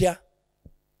mapya.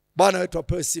 Bwana wetu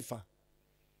apewe sifa.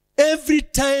 Every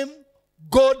time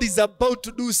God is about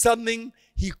to do something,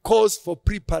 he calls for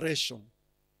preparation.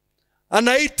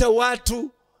 Anaita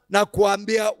watu na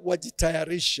kuambia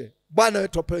wajitayarishe. Bwana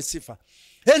wetu apewe sifa.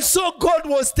 And so God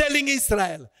was telling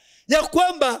Israel, ya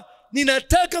kwamba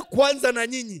ninataka kuanza na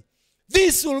nyinyi.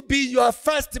 This will be your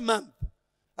first month.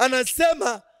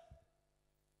 Anasema,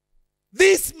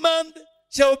 this month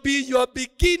shall be your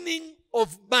beginning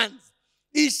of months.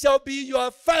 It shall be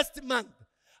your first month.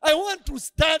 I want to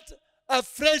start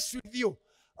afresh with you.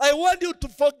 I want you to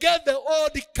forget the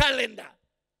old calendar.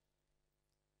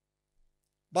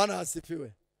 Bwana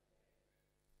asifiwe.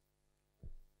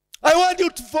 I want you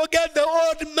to forget the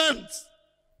old months.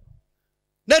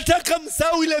 Nataka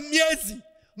msahau ile miezi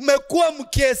mmekuwa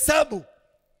mkihesabu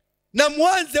na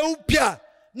mwanze upya,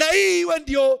 na hii iwe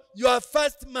ndio your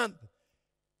first month.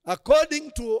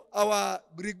 According to our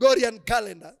Gregorian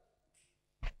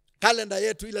calendar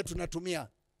yetu ile tunatumia,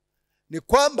 ni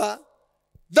kwamba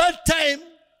that time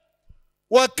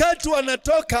wakati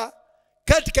wanatoka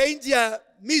katika nchi ya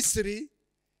Misri,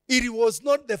 it was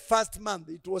not the first month.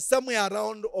 It was somewhere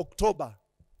around October.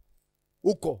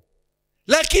 Uko.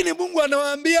 Lakini Mungu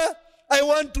anawaambia, I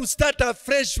want to start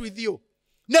afresh with you.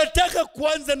 Nataka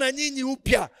kuanza na nyinyi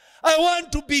upya. I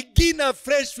want to begin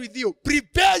afresh with you.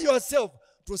 Prepare yourself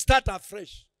to start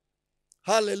afresh.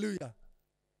 Hallelujah.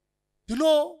 You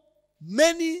know,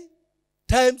 many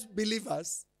times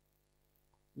believers,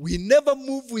 we never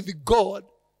move with God.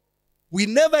 We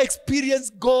never experience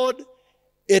God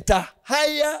at a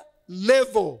higher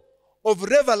level of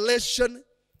revelation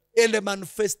and a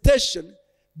manifestation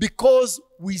because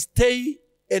we stay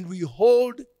and we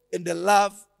hold and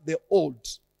love the old.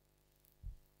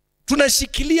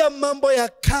 Tunashikilia mambo ya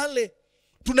kale.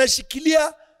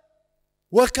 Tunashikilia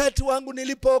wakati wangu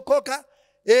nilipookoka,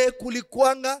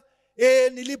 kulikuanga,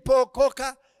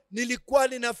 nilipookoka, nilikuwa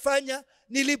ninafanya,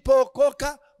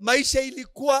 nilipookoka, maisha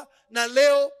ilikuwa, na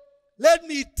leo, let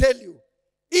me tell you,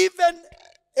 even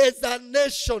as a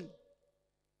nation,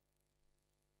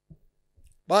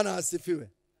 Bwana asifiwe,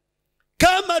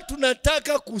 kama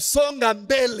tunataka kusonga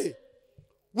mbele,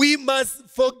 we must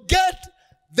forget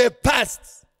the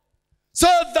past so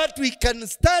that we can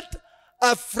start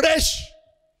afresh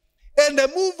and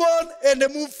move on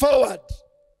and move forward.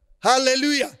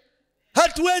 Hallelujah.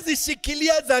 Hatuwezi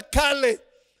shikilia za kale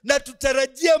na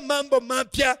tutarajia mambo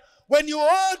mapya. When you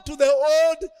hold to the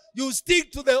old, you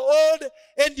stick to the old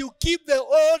and you keep the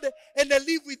old and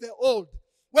live with the old.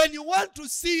 When you want to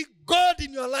see God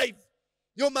in your life,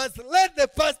 you must let the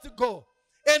past go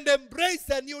and embrace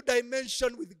a new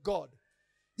dimension with God.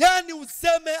 Yani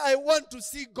useme, I want to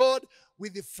see God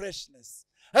with the freshness.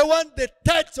 I want the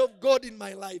touch of God in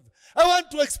my life. I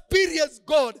want to experience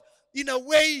God in a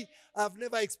way I've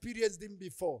never experienced him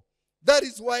before. That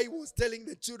is why he was telling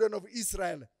the children of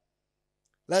Israel,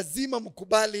 lazima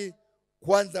mkubali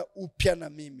kuanza upya na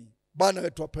mimi. Bwana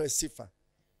wetu apewe sifa.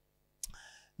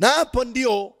 Na hapo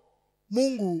ndio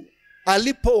Mungu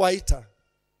alipowaita.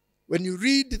 When you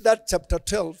read that chapter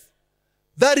 12,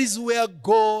 that is where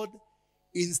God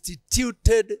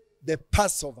instituted the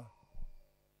Passover.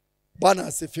 Bwana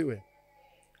asifiwe.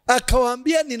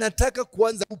 Akawaambia, ninataka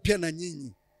kuanza upya na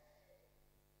nyinyi.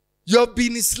 You have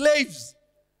been slaves.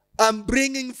 I'm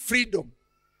bringing freedom.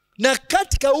 Na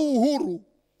katika huu uhuru,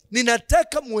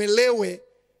 ninataka muelewe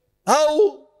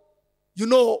how,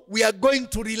 we are going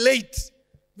to relate.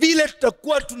 Vile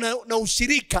tutakuwa na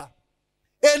ushirika.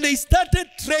 And they started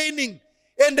training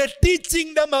and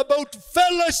teaching them about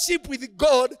fellowship with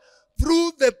God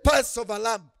through the Passover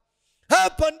lamb.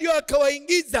 Hapa ndio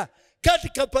akawaingiza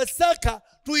katika Pasaka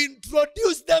to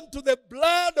introduce them to the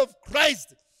blood of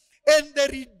Christ and the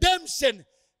redemption.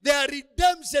 Their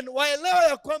redemption. Waelewa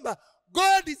ya kwamba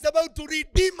God is about to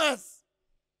redeem us.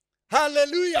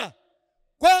 Hallelujah.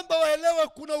 kwamba waelewe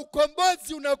kuna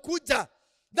ukombozi unakuja.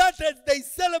 That is, they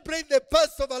celebrate the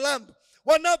Passover lamb.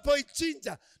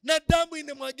 Wanapoichinja na damu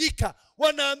inamwagika,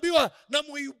 wanaambiwa na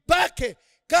muipake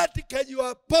katika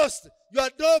your post,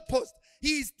 your doorpost. He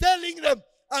is telling them,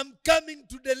 I'm coming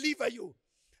to deliver you.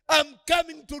 I'm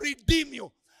coming to redeem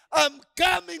you. I'm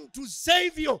coming to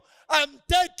save you. I'm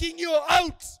taking you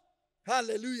out.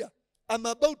 Hallelujah. I'm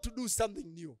about to do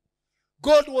something new.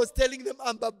 God was telling them,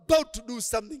 I'm about to do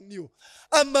something new.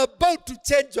 I'm about to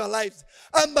change your lives.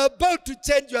 I'm about to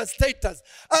change your status.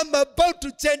 I'm about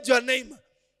to change your name.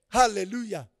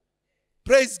 Hallelujah.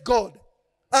 Praise God.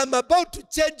 I'm about to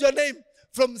change your name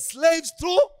from slaves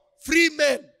to free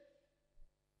men.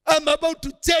 I'm about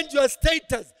to change your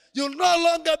status. You'll no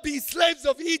longer be slaves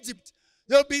of Egypt.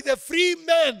 You'll be the free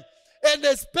men and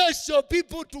the special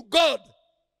people to God.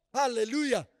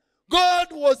 Hallelujah. God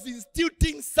was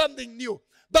instituting something new,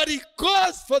 but he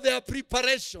calls for their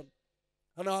preparation.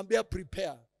 And anawaambia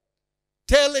prepare.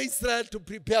 Tell Israel to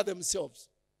prepare themselves.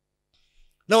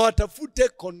 Na watafute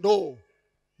kondoo,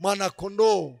 mwana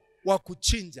kondoo wa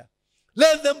kuchinja.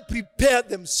 Let them prepare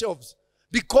themselves,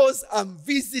 because I'm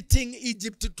visiting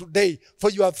Egypt today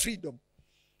for your freedom.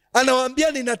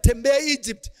 Anawaambia ninatembea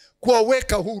Egypt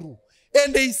kuwaweka huru.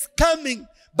 And he's coming,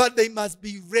 but they must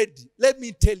be ready. Let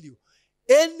me tell you,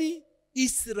 any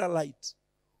Israelite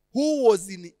who was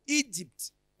in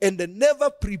Egypt and never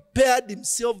prepared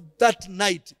himself that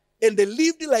night and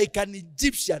lived like an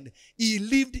Egyptian, he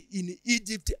lived in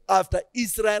Egypt after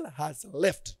Israel has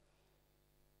left.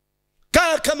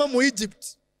 Kaa kama mu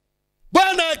Egypt.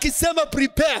 Bwana akisema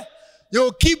prepare,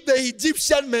 you keep the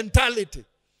Egyptian mentality.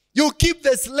 You keep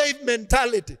the slave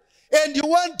mentality. And you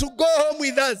want to go home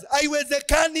with us.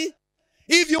 Haiwezekani.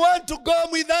 If you want to go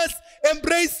home with us,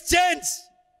 embrace change.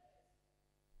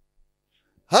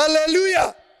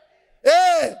 Hallelujah.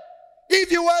 Hey,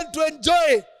 if you want to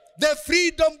enjoy the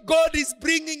freedom God is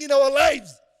bringing in our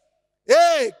lives.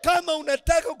 Hey, kama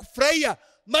unataka kufurahia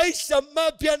maisha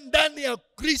mapya ndani ya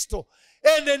Kristo,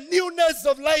 and the newness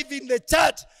of life in the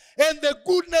church, and the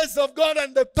goodness of God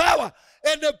and the power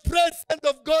and the presence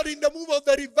of God in the move of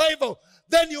the revival,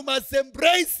 then you must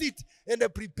embrace it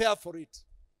and prepare for it.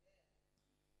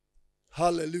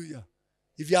 Hallelujah.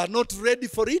 If you are not ready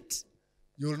for it,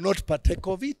 you will not partake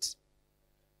of it.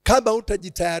 Kama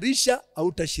utajitayarisha,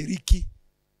 hautashiriki.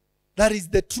 That is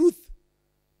the truth.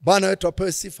 Bwana wetu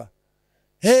apewe sifa.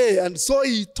 Hey, and so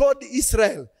he told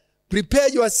Israel, prepare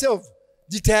yourself,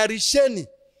 jitayarisheni.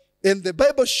 And the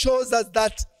Bible shows us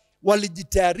that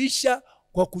walijitayarisha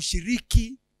kwa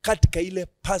kushiriki katika ile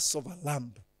Passover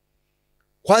lamb.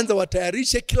 Kwanza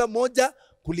watayarishe kila moja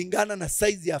kulingana na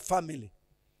size ya family.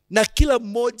 Na kila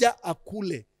mmoja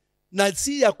akule. Na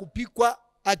si ya kupikwa,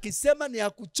 akisema ni ya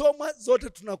kuchoma, zote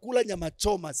tunakula nyama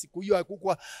choma. Siku hiyo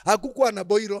hakukuwa na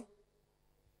boiro.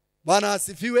 Bwana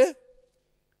asifiwe.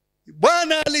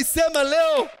 Bwana alisema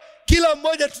leo kila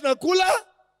mmoja tunakula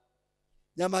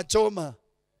nyama choma.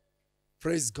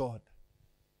 Praise God.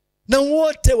 Na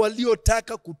wote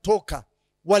waliotaka kutoka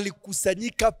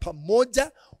walikusanyika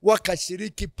pamoja,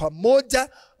 wakashiriki pamoja,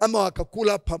 ama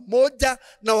wakakula pamoja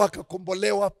na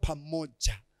wakakombolewa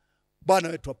pamoja. Bwana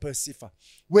wetu apewe sifa.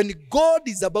 When God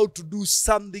is about to do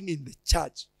something in the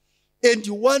church and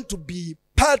you want to be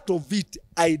part of it,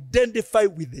 identify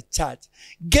with the church.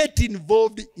 Get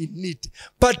involved in it.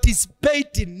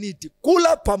 Participate in it.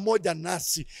 Kula pamoja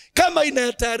nasi. Kama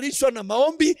inatayarishwa na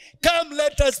maombi, come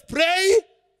let us pray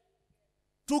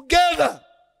together.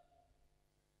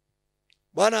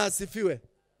 Bwana asifiwe.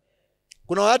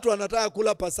 Kuna watu wanataka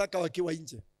kula Pasaka wakiwa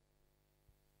nje.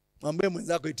 Mwambie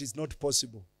mwenzako, it is not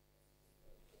possible.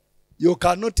 You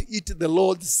cannot eat the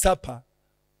Lord's Supper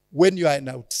when you are an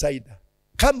outsider.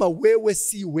 Kama wewe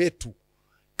si wetu,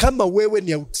 kama wewe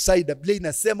ni outsider, Biblia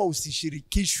inasema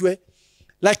usishirikishwe.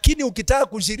 Lakini ukitaka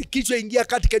kushirikishwa, ingia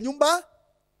katika nyumba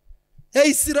ya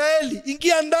Israeli,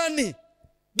 ingia ndani.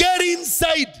 Get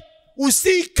inside.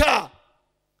 Usika.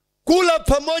 Kula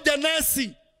pamoja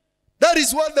nasi. That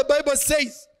is what the Bible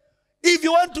says. If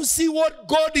you want to see what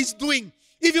God is doing,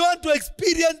 if you want to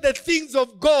experience the things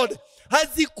of God,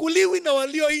 hazikuliwi na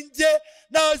walio nje,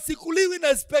 na hazikuliwi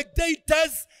na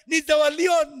spectators, ni za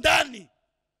walio ndani.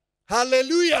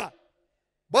 Hallelujah.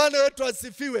 Bwana wetu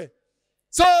asifiwe.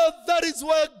 So that is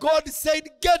why God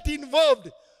said, get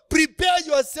involved. Prepare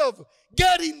yourself.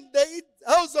 Get in the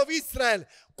house of Israel.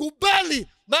 Kubali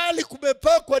mahali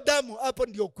kumepakwa damu, hapo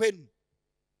ndio kwenu.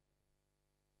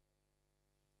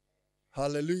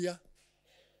 Hallelujah.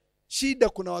 Shida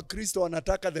kuna Wakristo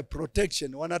wanataka the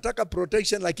protection. Wanataka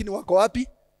protection, lakini wako wapi?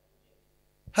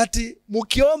 Hati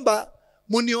mukiomba,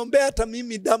 muniombea hata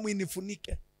mimi damu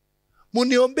inifunike.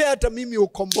 Muniombea hata mimi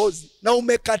ukombozi. Na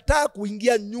umekataa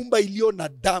kuingia nyumba iliyo na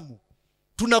damu.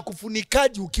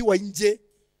 Tunakufunikaji ukiwa nje.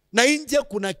 Na nje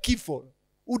kuna kifo.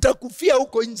 Utakufia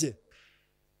huko nje.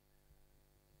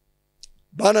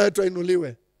 Bwana wetu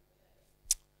ainuliwe.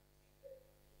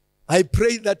 I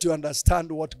pray that you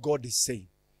understand what God is saying.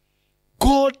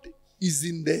 God is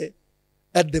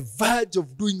at the verge of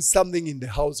doing something in the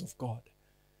house of God.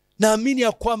 Naamini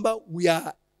ya kwamba we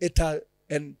are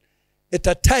at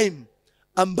a time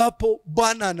ambapo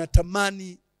Bwana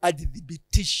anatamani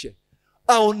ajidhibitishe,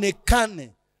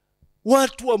 aonekane,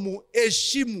 watu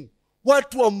wamuheshimu,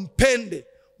 watu wampende,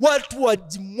 watu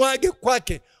wajimwage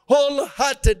kwake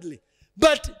wholeheartedly.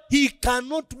 But he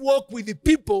cannot walk with the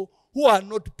people who are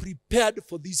not prepared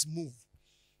for this move.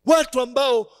 Watu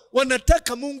ambao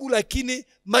wanataka Mungu lakini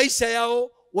maisha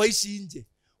yao waishi nje.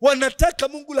 Wanataka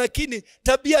Mungu lakini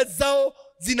tabia zao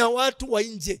zina watu wa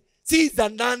nje, si za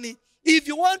ndani. If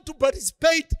you want to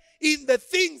participate in the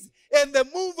things and the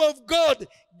move of God,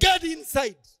 get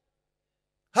inside.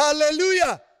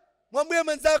 Hallelujah. Mwambie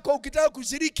mwenzako ukitaka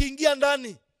kushiriki ingia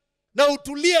ndani. Na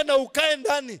utulie na ukae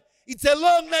ndani. It's a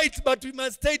long night but we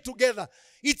must stay together.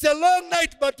 It's a long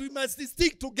night but we must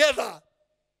stick together.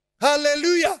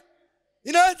 Hallelujah.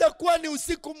 Inaweza kuwa ni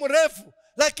usiku mrefu,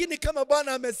 lakini kama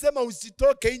Bwana amesema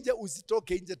usitoke nje,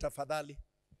 usitoke nje tafadhali.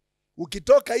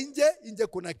 Ukitoka nje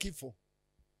kuna kifo.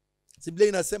 Biblia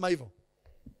inasema hivyo.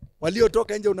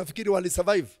 Waliotoka nje unafikiri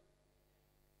walisurvive?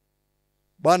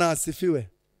 Bwana asifiwe.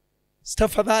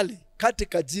 Tafadhali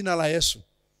katika jina la Yesu.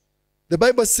 The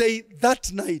Bible say that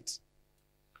night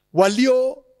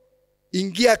walio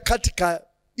ingia katika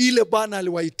ile Bwana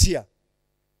aliwaitia,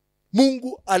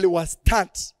 Mungu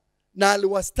aliwastart, na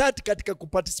aliwastart katika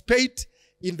kuparticipate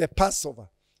in the Passover.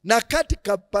 Na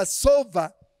katika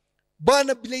Passover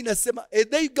Bwana Biblia inasema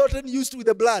they gotten used with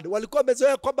the blood. Walikuwa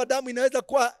wamezoea kwamba damu inaweza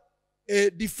kuwa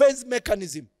defense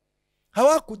mechanism.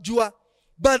 Hawakujua.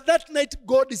 But that night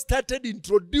God started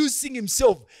introducing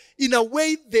himself in a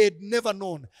way they had never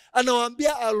known.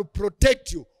 Anawaambia, I'll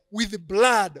protect you with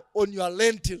blood on your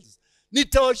lentils.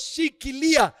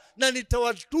 Nitawashikilia na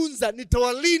nitawatunza,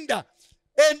 nitawalinda.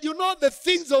 And you know the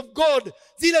things of God,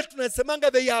 zile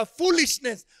tunasemanga they are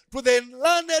foolishness to the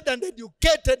learned and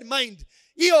educated mind.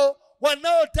 Hiyo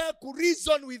wanaotaka ku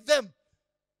reason with them.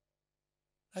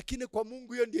 Lakini kwa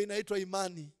Mungu hiyo ndio inaitwa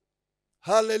imani.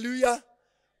 Hallelujah.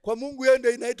 Kwa Mungu hiyo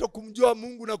ndio inaitwa kumjua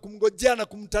Mungu na kumngojea na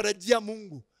kumtarajia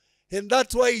Mungu. And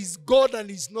that's why he's God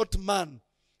and he's not man.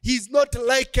 He's not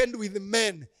likened with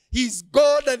men. He's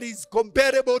God and he's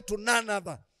comparable to none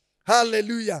other.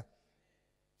 Hallelujah.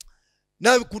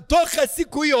 Na kutoka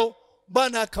siku hiyo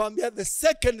Bwana akamwambia the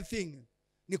second thing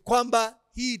ni kwamba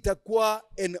hii itakuwa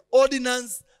an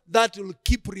ordinance that will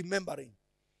keep remembering.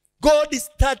 God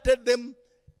started them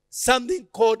something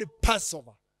called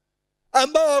Passover.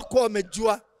 Ambao wako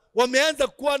wamejua, wameanza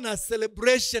kuwa na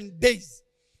celebration days.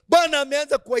 Bwana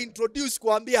ameanza kuwa introduce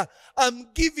kuambia, I'm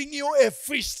giving you a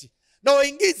feast. Na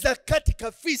waingiza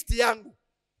katika feast yangu.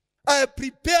 I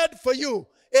prepared for you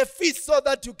a feast so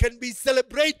that you can be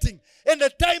celebrating. And the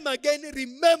time again,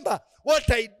 remember what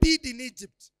I did in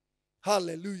Egypt.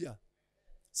 Hallelujah.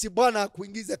 Si Bwana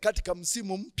akuingiza katika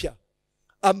msimu mpya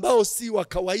ambao si wa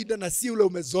kawaida na si ule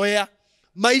umezoea.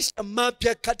 Maisha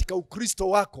mapya katika Ukristo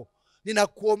wako.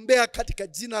 Ninakuombea katika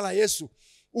jina la Yesu.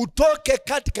 Utoke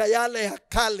katika yale ya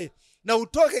kale. Na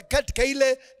utoke katika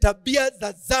ile tabia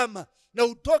za zama. Na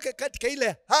utoke katika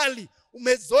ile hali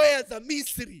umezoea za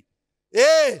Misri.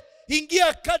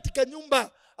 Ingia katika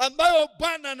nyumba ambayo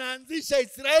Bwana anaanzisha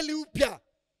Israeli upya.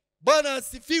 Bwana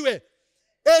asifiwe.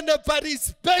 And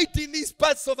participate in this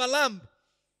Passover lamb.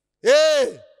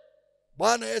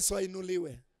 Bwana Yesu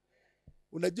ainuliwe.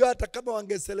 Unajua hata kama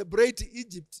wange celebrate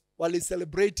Egypt, wali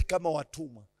celebrate kama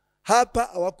watumwa. Hapa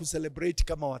hawaku celebrate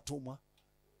kama watumwa.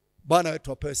 Bwana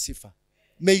wetu apewe sifa.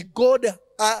 May God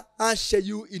usher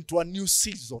you into a new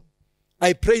season.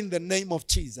 I pray in the name of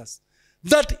Jesus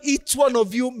that each one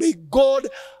of you, may God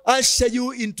usher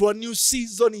you into a new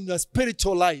season in your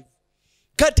spiritual life.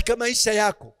 Katika maisha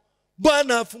yako,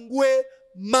 Bwana afungue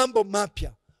mambo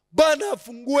mapya. Bwana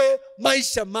afungue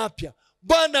maisha mapya.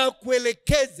 Bwana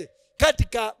akuelekeze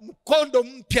katika mkondo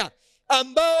mpya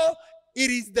ambao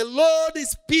it is the Lord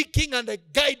speaking and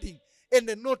guiding and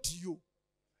not you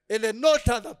and not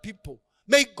other people.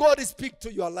 May God speak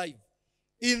to your life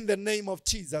in the name of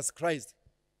Jesus Christ.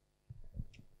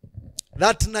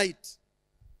 That night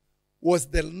was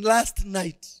the last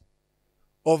night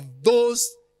of those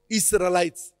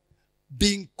Israelites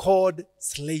being called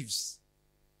slaves.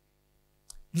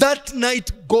 That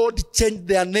night God changed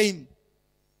their name.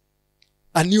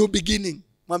 A new beginning.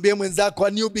 Mwambie mwenzako,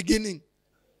 a new beginning.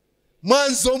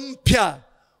 mwanzo mpya.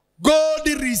 God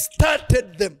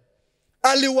restarted them.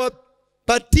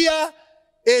 Aliwapatia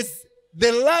as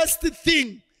the last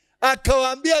thing.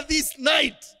 Akawaambia, this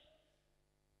night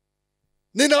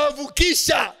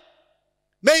ninawavukisha.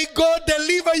 May God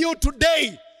deliver you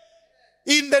today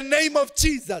in the name of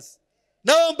Jesus.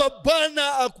 Naomba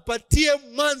Bwana akupatie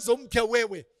mwanzo mpya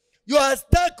wewe. You are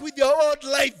stuck with your old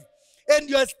life, and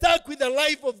you are stuck with a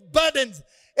life of burdens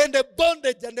and the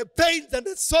bondage and the pains and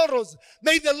the sorrows.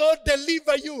 May the Lord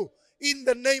deliver you in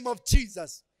the name of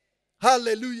Jesus.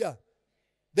 Hallelujah.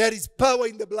 There is power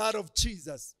in the blood of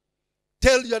Jesus.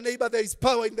 Tell your neighbor, there is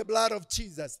power in the blood of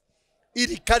Jesus.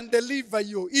 It can deliver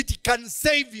you. It can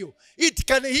save you. It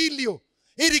can heal you.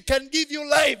 It can give you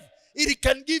life. It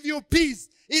can give you peace.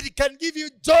 It can give you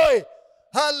joy.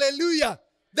 Hallelujah.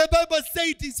 The Bible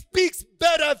says it speaks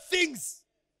better things.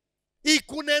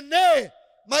 Ikunene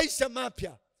maisha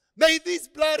mapya. May this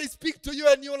blood speak to you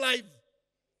a new life.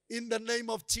 In the name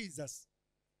of Jesus.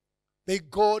 May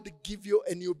God give you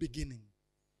a new beginning.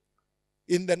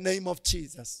 In the name of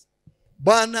Jesus.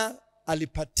 Bwana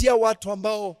alipatia watu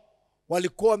ambao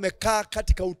walikuwa wamekaa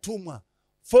katika utumwa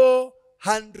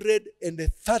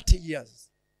 430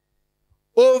 years.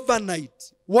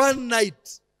 Overnight, one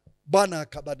night, Bwana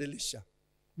akabadilisha.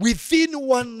 Within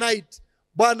one night,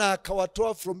 Bwana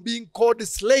akawatoa from being called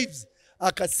slaves.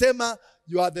 Akasema,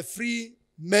 you are the free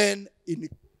men in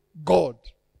God.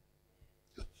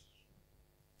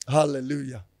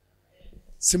 Hallelujah.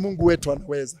 Si Mungu wetu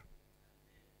anaweza.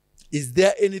 Is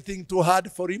there anything too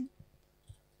hard for him?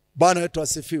 Bwana wetu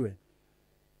asifiwe.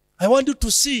 I want you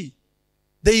to see,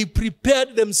 they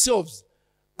prepared themselves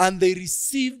and they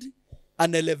received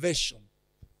an elevation.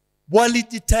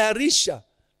 Walijitayarisha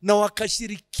na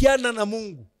wakashirikiana na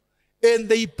Mungu. And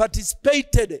they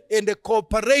participated and they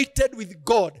cooperated with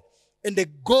God.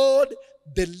 And God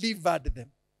delivered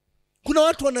them. Kuna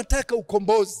watu wanataka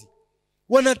ukombozi.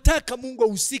 Wanataka Mungu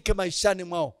ahusike maishani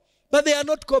mwao. But they are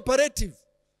not cooperative.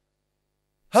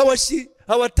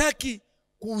 Hawataki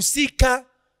kuhusika.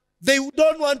 They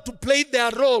don't want to play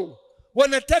their role.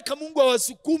 Wanataka Mungu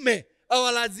awasukume,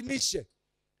 awalazimishe.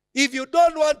 If you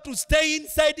don't want to stay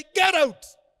inside, get out.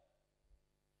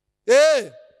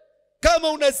 Kama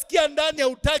unasikia ndani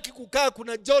hutaki kukaa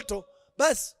kuna joto,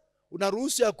 basi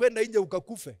unaruhusu ya kwenda nje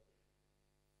ukakufe.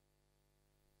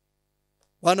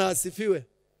 Bwana asifiwe.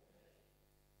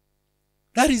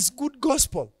 That is good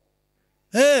gospel.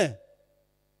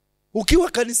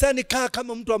 Ukiwa kanisani, kaa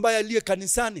kama mtu ambaye aliye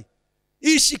kanisani.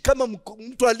 Ishi kama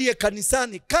mtu aliye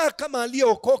kanisani. Kaa kama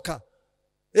aliyeokoka.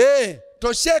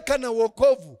 Tosheka na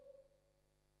wokovu.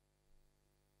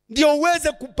 Ndio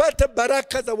uweze kupata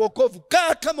baraka za wokovu.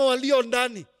 Kaa kama walio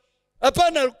ndani.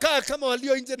 Hapana kaa kama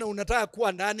walio nje na unataka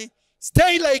kuwa ndani.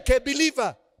 Stay like a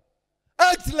believer.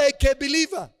 Act like a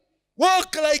believer.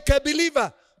 Walk like a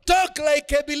believer. Talk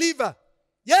like a believer.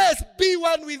 Yes, be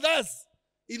one with us.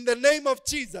 In the name of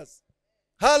Jesus.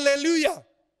 Hallelujah.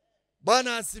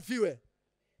 Bwana asifiwe.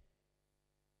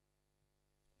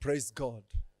 Praise God.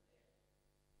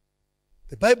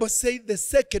 The Bible says the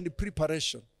second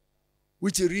preparation,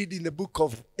 which you read in the book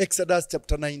of Exodus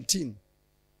chapter 19.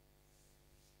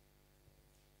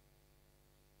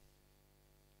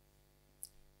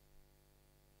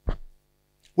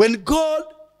 When God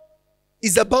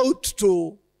is about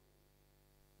to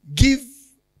give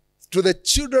to the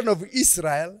children of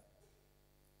Israel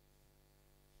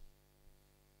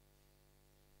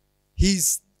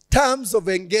his terms of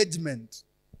engagement,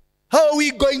 how are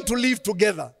we going to live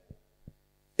together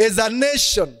as a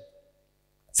nation?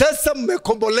 Sasa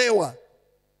mmekombolewa,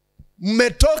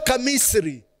 mmetoka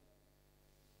Misri,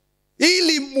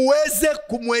 ili muweze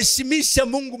kumheshimisha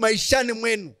Mungu maishani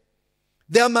mwenu.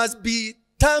 There must be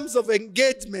terms of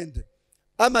engagement,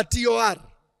 ama TOR,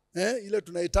 ile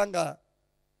tunaitanga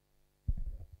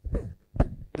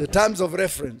the terms of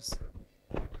reference.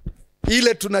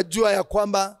 Ile tunajua ya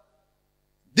kwamba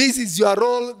this is your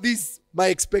role, this my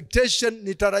expectation,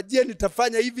 nitarajia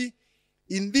nitafanya hivi.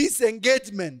 In this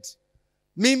engagement,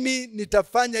 mimi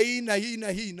nitafanya hii na hii na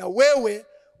hii, na wewe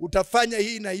utafanya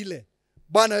hii na ile.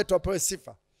 Bwana wetu apewe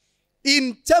sifa.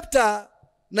 In chapter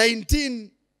 19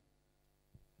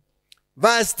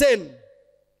 verse 10,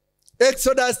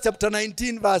 Exodus chapter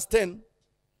 19 verse 10,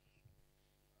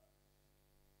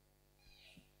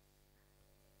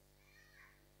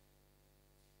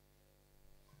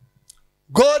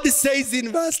 God says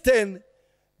in verse 10,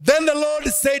 then the Lord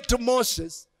said to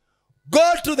Moses,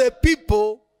 go to the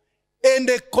people and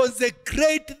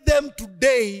consecrate them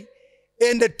today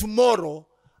and tomorrow,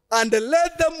 and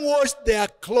let them wash their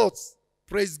clothes.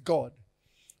 Praise God.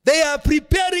 They are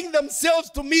preparing themselves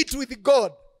to meet with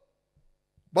God.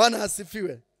 Bwana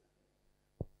asifiwe.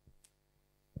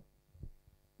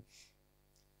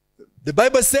 The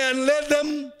Bible says, and let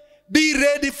them be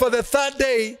ready for the third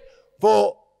day,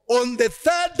 for on the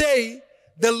third day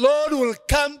the Lord will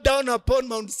come down upon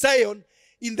Mount Zion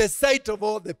in the sight of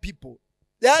all the people.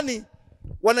 Yani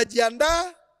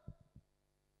wanajiandaa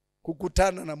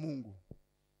kukutana na Mungu.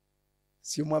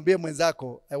 Si umwambie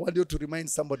mwenzako, I want you to remind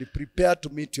somebody, prepare to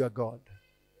meet your God.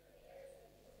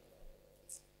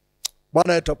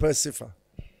 Bwana yetu apewe sifa.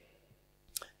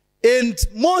 And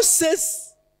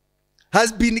Moses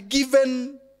has been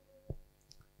given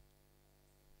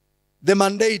the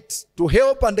mandate to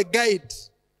help and guide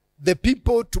the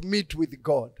people to meet with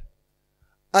God.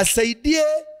 Asaidie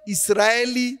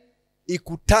Israeli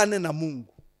ikutane na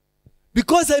Mungu.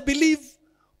 Because I believe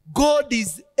God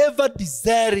is ever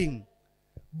desiring,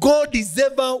 God is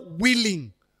ever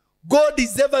willing, God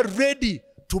is ever ready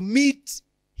to meet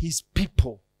his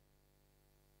people.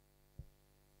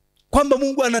 Kwamba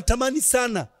Mungu anatamani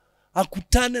sana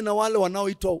akutane na wale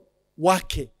wanaoitwa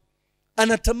wake.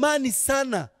 Anatamani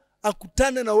sana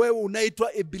akutane na wewe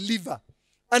unaitwa a believer.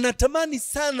 Anatamani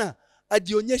sana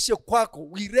ajionyeshe kwako.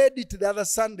 We read it the other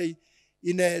Sunday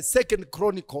in 2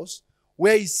 Chronicles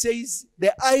where he says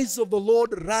the eyes of the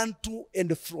Lord run to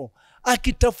and fro.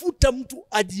 Akitafuta mtu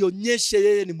ajionyeshe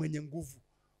yeye ni mwenye nguvu.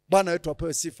 Bwana wetu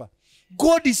apewe sifa.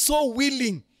 God is so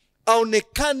willing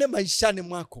aonekane maishani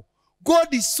mwako.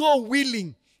 God is so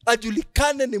willing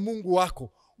ajulikane ni Mungu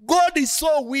wako. God is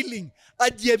so willing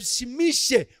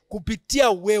ajiheshimishe kupitia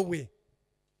wewe.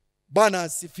 Bwana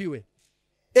asifiwe.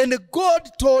 And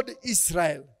God told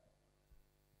Israel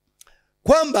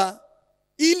kwamba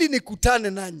ili nikutane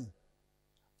nanyi,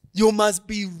 you must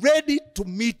be ready to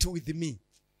meet with me.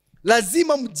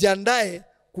 Lazima mjiandae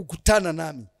kukutana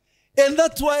nami. And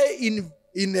that's why in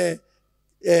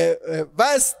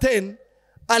verse 10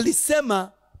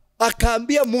 alisema,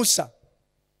 akaambia Musa,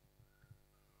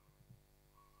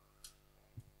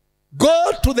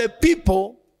 go to the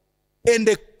people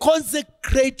and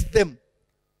consecrate them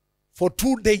for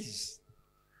 2 days.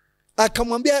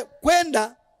 Akamwambia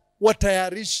kwenda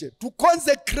watayarishe. To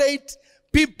consecrate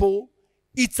people,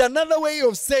 it's another way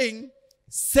of saying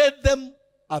set them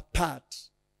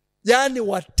apart. Yani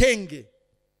watenge.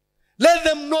 Let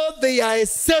them know they are a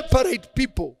separate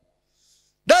people.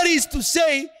 That is to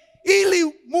say,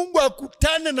 ili Mungu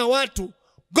akutane na watu,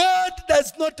 God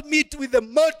does not meet with the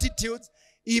multitudes.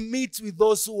 He meets with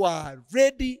those who are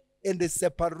ready and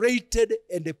separated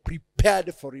and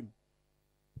prepared for him.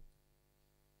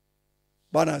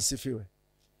 Bwana asifiwe.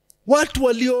 Watu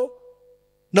walio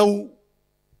na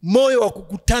moyo wa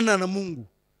kukutana na Mungu,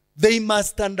 they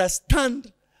must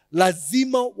understand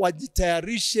lazima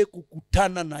wajitayarishe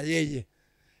kukutana na yeye.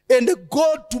 And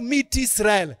God to meet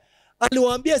Israel,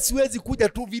 aliwaambia siwezi kuja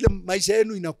tu vile maisha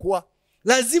yenu inakuwa.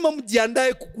 Lazima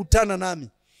mjiandae kukutana nami.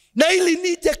 Na ili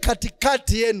nije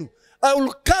katikati yenu, I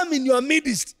will come in your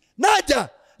midst. Naja,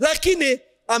 lakini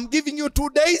I'm giving you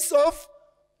 2 days of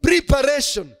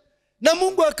preparation. Na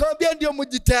Mungu akawaambia ndio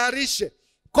mjitayarishe.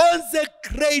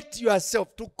 Consecrate yourself.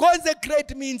 To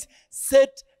consecrate means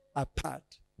set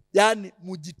apart. Yani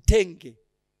mujitenge.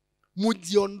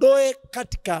 Mujiondoe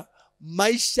katika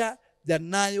maisha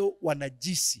yanayo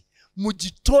wanajisi.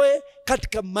 Mujitoe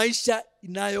katika maisha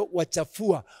inayo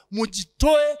wachafua.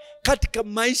 Mujitoe katika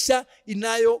maisha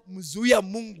inayo mzuia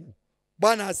Mungu.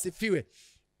 Bwana asifiwe.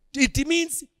 It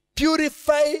means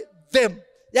purify them.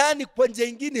 Yani kwa njia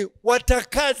nyingine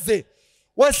watakaze,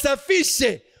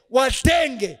 wasafishe,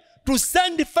 watenge. To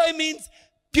sanctify means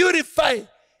purify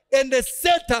and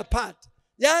set apart.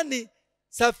 Yani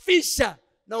safisha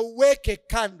na uweke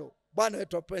kando. Bwana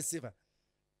wetu apewe sifa.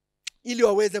 Ili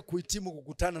waweze kuhitimu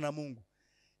kukutana na Mungu.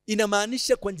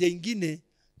 Inamaanisha kwa njia nyingine,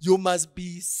 you must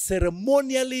be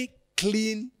ceremonially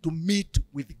clean to meet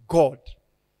with God.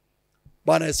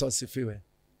 Bwana Yesu asifiwe.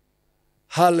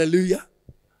 Hallelujah.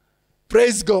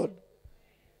 Praise God.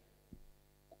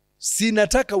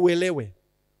 Sinataka uelewe,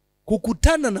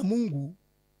 kukutana na Mungu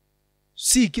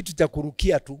si kitu cha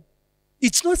kurukia tu.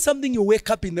 It's not something you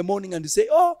wake up in the morning and you say,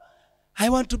 oh, I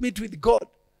want to meet with God.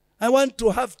 I want to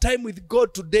have time with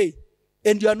God today.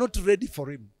 And you are not ready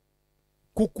for him.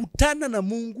 Kukutana na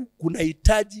Mungu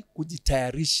kunahitaji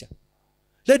kujitayarisha.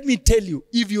 Let me tell you,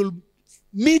 if you'll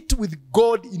meet with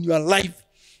God in your life,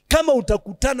 kama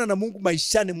utakutana na Mungu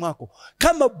maishani mwako,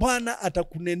 kama Bwana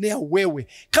atakunenea wewe,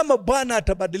 kama Bwana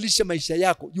atabadilisha maisha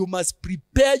yako, you must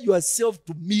prepare yourself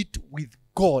to meet with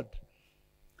God.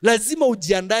 Lazima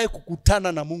ujiandae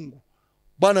kukutana na Mungu.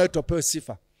 Bwana wetu apewe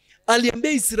sifa.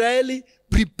 Aliambia Israeli,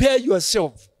 prepare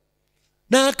yourself.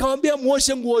 Na akamwambia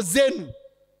muoshe nguo zenu.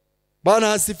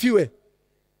 Bwana asifiwe.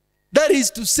 That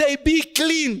is to say, be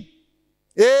clean.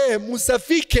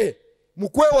 Musafike,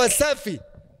 mkwe wasafi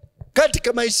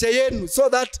katika maisha yenu, so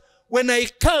that when I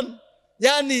come,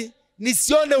 yani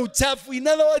nisione uchafu. In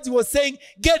other words, he was saying,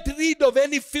 get rid of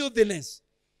any filthiness.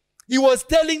 He was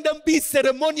telling them, be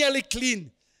ceremonially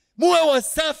clean. Muwe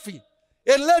wasafi.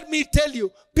 And let me tell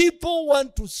you, people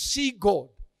want to see God.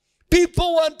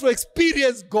 People want to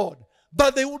experience God.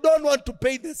 But they don't want to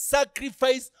pay the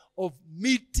sacrifice of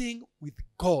meeting with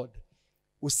God.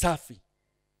 Usafi.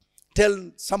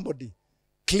 Tell somebody,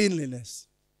 cleanliness.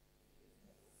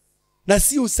 Na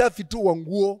si usafi tu wa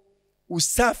nguo,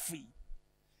 usafi.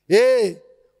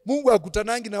 Mungu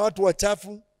hakutanangi na watu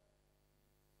wachafu.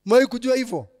 Mwahi kujua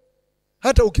hivyo?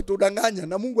 Hata ukitudanganya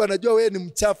na Mungu anajua wewe ni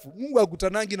mchafu. Mungu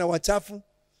hakutanangi na wachafu.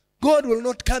 God will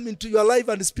not come into your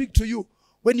life and speak to you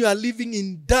when you are living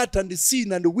in dirt and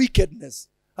sin and wickedness.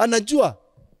 Anajua.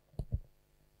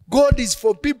 God is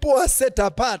for people who are set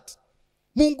apart.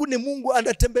 Mungu ni Mungu,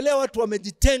 anatembelea watu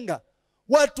wamejitenga.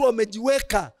 Watu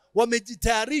wamejiweka,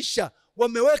 wamejitayarisha,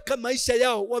 wameweka maisha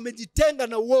yao, wamejitenga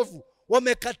na uovu,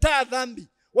 wamekataa dhambi.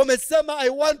 Wamesema, I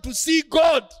want to see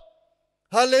God.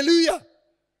 Hallelujah.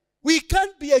 We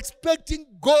can't be expecting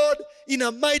God in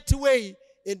a mighty way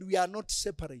and we are not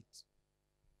separate.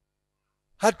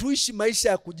 Hatuishi maisha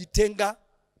ya kujitenga.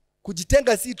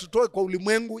 Kujitenga si tutoke kwa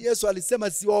ulimwengu. Yesu alisema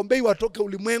siwaombei watoke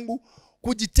ulimwengu.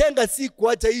 Kujitenga si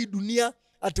kuacha hii dunia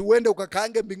ati uende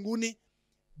ukakaange mbinguni.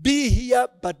 Be here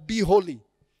but be holy.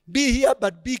 Be here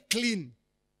but be clean.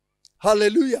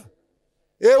 Hallelujah.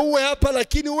 Uwe hapa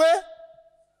lakini uwe.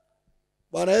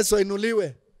 Bwana Yesu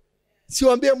ainuliwe.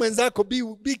 Siwaambie mwenzako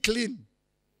be clean.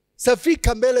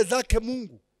 Safika mbele zake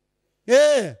Mungu.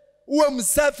 Uwe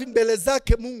msafi mbele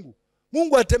zake Mungu.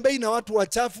 Mungu atembei na watu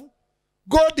wachafu.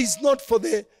 God is not for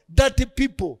the dirty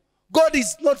people. God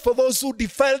is not for those who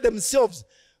defile themselves.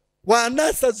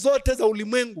 Waanasa zote za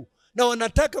ulimwengu na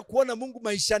wanataka kuona Mungu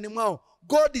maishani mwao.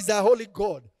 God is a holy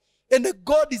God. And the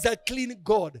God is a clean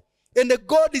God. And the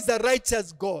God is a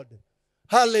righteous God.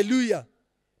 Hallelujah.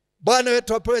 Bwana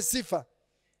wetu apewe sifa.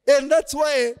 And that's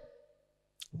why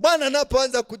Bwana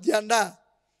anapoanza kujiandaa,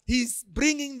 he's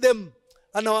bringing them.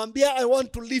 Anawaambia, I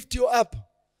want to lift you up.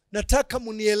 Nataka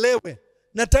munielewe.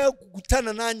 Nataka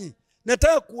kukutana nanyi.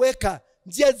 Nataka kuweka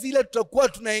njia zile tutakuwa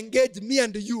tuna engage me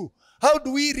and you. How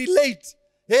do we relate?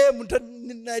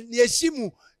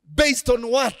 Mtaniheshimu based on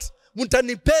what?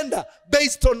 Mtanipenda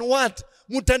based on what?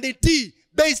 Mtanitii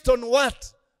based on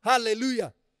what?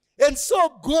 Hallelujah. And so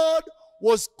God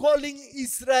was calling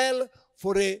Israel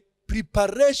for a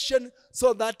preparation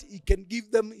so that he can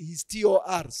give them his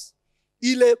TORs.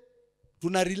 Ile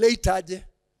tuna relate aje?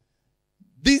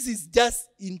 This is just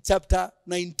in chapter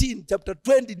 19. Chapter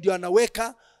 20 ndio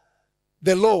anaweka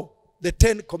the law, the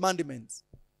 10 commandments.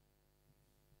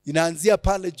 Inaanzia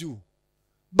pale juu.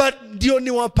 But ndio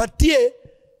niwapatie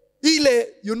ile,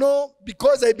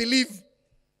 because I believe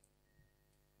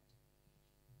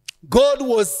God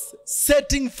was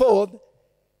setting forth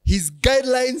his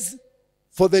guidelines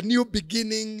for the new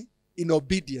beginning in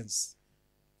obedience.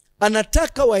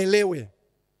 Anataka waelewe.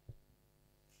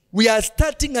 We are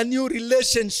starting a new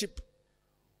relationship.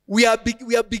 We have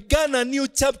begun a new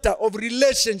chapter of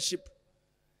relationship.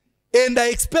 And I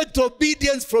expect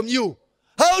obedience from you.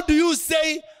 How do you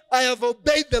say, I have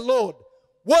obeyed the Lord?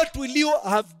 What will you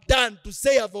have done to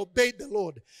say, I have obeyed the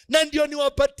Lord? Na ndio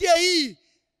niwapatia hii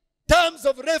terms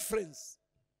of reference.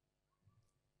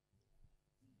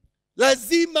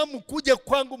 Lazima mkuje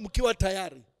kwangu mkiwa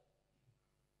tayari.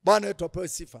 Bwana wetu apewe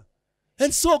sifa.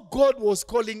 And so God was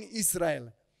calling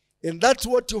Israel. And that's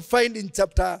what you find in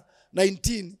chapter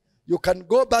 19. You can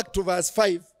go back to verse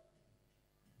 5.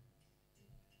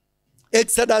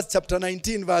 Exodus chapter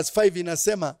 19 verse 5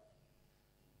 inasema,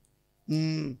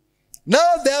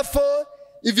 now therefore,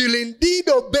 if you'll indeed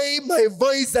obey my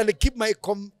voice and keep my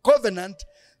covenant,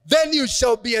 then you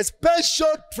shall be a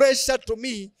special treasure to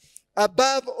me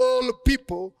above all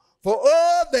people, for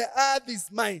all the earth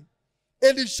is mine.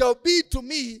 And it shall be to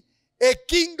me a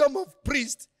kingdom of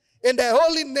priests and a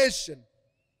holy nation.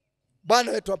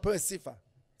 Bwana wetu apewe sifa.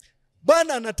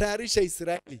 Bwana anatayarisha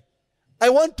Israeli. I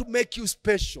want to make you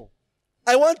special.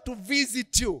 I want to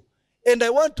visit you. And I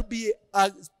want to be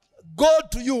a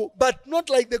God to you, but not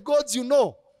like the gods you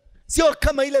know. Sio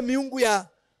kama ile miungu ya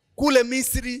kule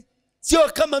Misri. Sio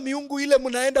kama miungu ile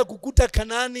munaenda kukuta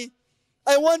Kanaani.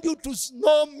 I want you to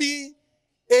know me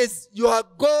as your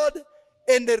God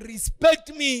and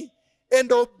respect me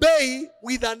and obey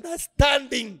with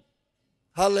understanding.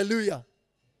 Hallelujah.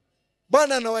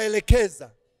 Bwana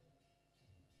anawaelekeza.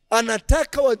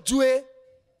 Anataka wajue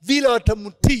vile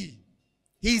watamutii.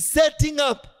 He's setting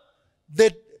up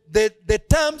the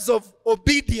terms of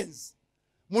obedience.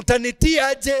 Mutanitii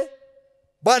aje?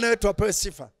 Bwana wetu apewe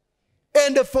sifa.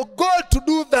 And for God to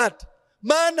do that,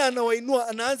 maana anawainua,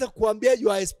 anaanza kuambia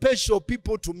you are a special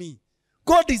people to me.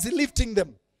 God is lifting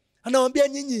them. Anawaambia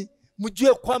nyinyi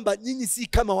mjue kwamba nyinyi si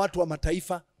kama watu wa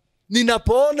mataifa.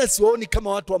 Ninapoona siwaoni kama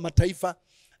watu wa mataifa.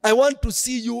 I want to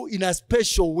see you in a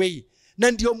special way.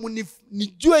 Na ndio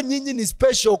nijue nyinyi ni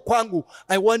special kwangu.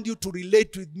 I want you to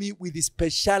relate with me with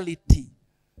speciality.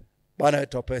 Bwana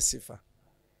wetu apewe sifa.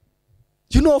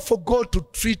 You know, for God to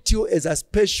treat you as a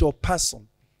special person,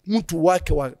 mtu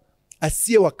wake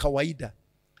asiye wa kawaida,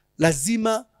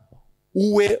 lazima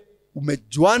uwe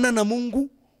umejuana na Mungu,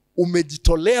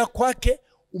 umejitolea kwake,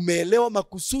 umeelewa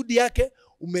makusudi yake,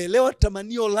 umeelewa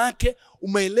tamanio lake,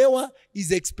 umeelewa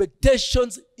his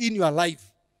expectations in your life.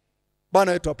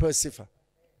 Bwana wetu apewe sifa.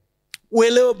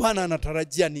 Uelewe Bwana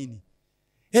anatarajia nini.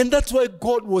 And that's why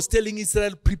God was telling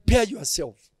Israel, prepare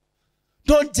yourself.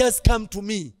 Don't just come to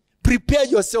me. Prepare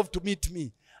yourself to meet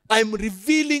me. I'm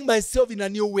revealing myself in a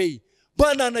new way.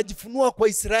 Bwana anajifunua kwa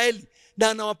Israeli na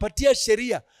anawapatia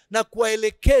sheria na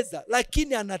kuwaelekeza,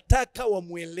 lakini anataka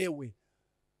wamuelewe.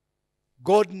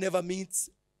 God never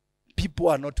meets people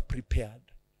are not prepared.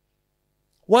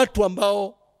 Watu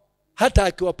ambao hata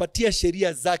akiwapatia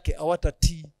sheria zake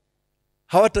hawatatii,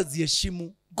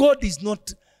 hawataziheshimu. God is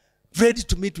not ready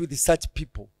to meet with such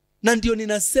people. Na ndio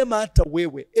ninasema hata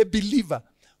wewe, a believer,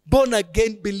 born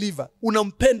again believer,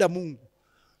 unampenda Mungu,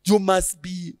 you must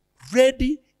be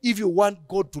ready if you want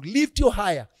God to lift you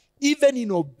higher, even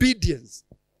in obedience.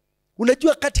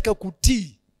 Unajua katika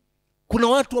kutii, kuna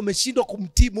watu wameshindwa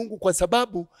kumtii Mungu kwa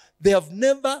sababu they have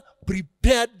never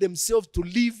prepared themselves to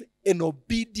live an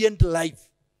obedient life.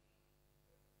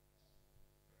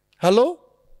 Hello?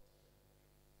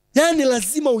 Yani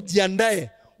lazima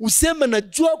ujiandae. Useme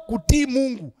najua kutii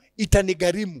Mungu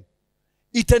itanigharimu.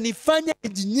 Itanifanya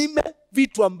nijinyime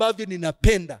vitu ambavyo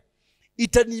ninapenda.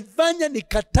 Itanifanya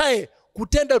nikatae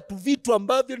kutenda tu vitu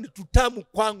ambavyo ni tutamu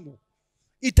kwangu.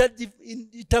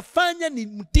 Itafanya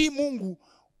nimtii Mungu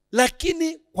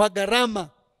lakini kwa gharama.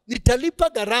 Nitalipa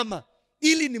gharama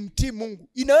ili nimtii Mungu.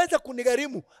 Inaweza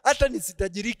kunigharimu hata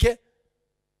nisitajirike.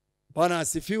 Bwana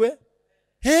asifiwe.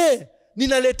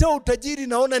 Ninaletewa utajiri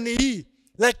naona ni hii,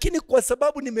 lakini kwa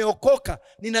sababu nimeokoka,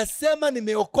 ninasema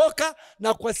nimeokoka,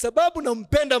 na kwa sababu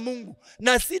nampenda Mungu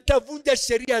na sitavunja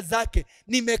sheria zake,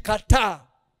 nimekataa.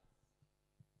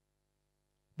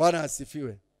 Bwana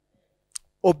asifiwe.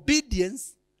 Obedience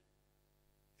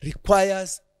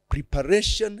requires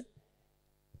preparation,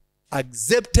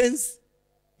 acceptance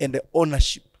and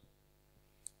ownership.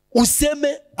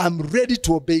 Useme I'm ready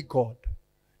to obey God.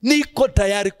 Niko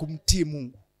tayari kumtii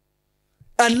Mungu.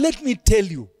 And let me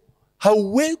tell you,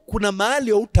 kuna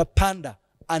mahali utapanda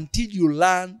until you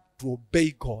learn to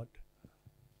obey God.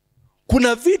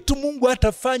 Kuna vitu Mungu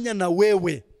atafanya na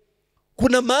wewe.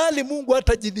 Kuna mahali Mungu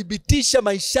atajidhibitisha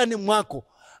maishani mwako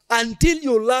until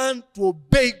you learn to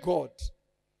obey God.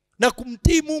 Na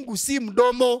kumtii Mungu si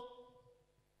mdomo.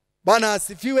 Bwana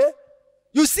asifiwe.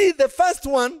 You see, the first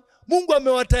one, Mungu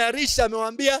amewatayarisha,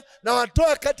 amewaambia na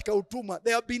watoa katika utumwa.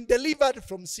 They have been delivered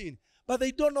from sin, but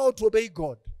they don't know how to obey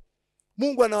God.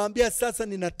 Mungu anawaambia sasa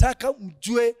ninataka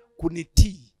mjue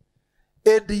kunitii.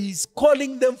 And he is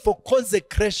calling them for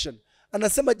consecration.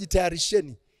 Anasema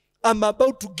jitayarisheni. I'm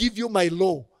about to give you my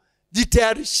law.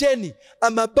 Jitayarisheni.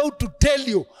 I'm about to tell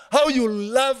you how you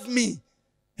love me.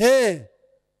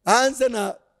 Anza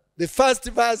na the first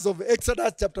verse of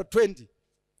Exodus chapter 20.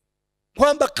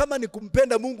 Kwamba kama ni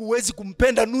kumpenda Mungu huwezi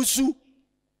kumpenda nusu.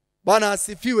 Bwana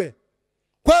asifiwe.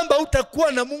 Kwamba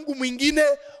utakuwa na Mungu mwingine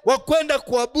wa kwenda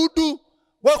kuabudu,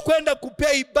 wa kwenda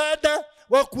kupea ibada,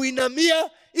 wa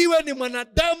kuinamia, iwe ni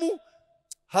mwanadamu.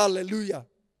 Hallelujah.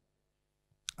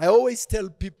 I always tell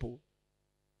people,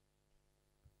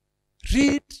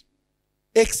 read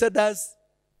Exodus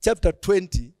chapter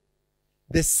 20,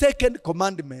 the second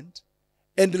commandment,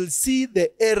 and you'll see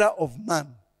the error of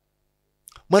man.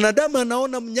 Mwanadamu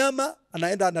anaona mnyama,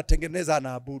 anaenda anatengeneza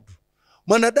anaabudu.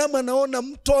 Mwanadamu anaona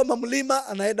mto ama mlima,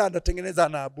 anaenda anatengeneza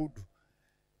anaabudu.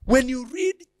 When you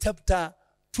read chapter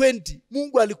 20,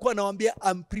 Mungu alikuwa anawaambia,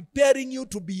 I'm preparing you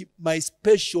to be my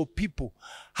special people.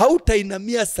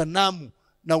 Hautainamia sanamu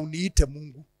na uniite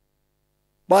Mungu.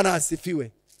 Bwana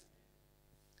asifiwe.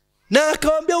 Na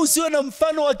akawaambia usiwe na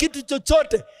mfano wa kitu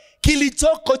chochote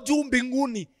kilichoko juu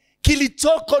mbinguni,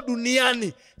 kilichoko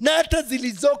duniani, na hata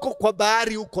zilizoko kwa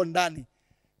bahari huko ndani.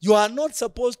 You are not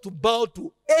supposed to bow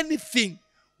to anything.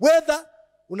 Whether,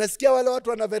 unasikia wale watu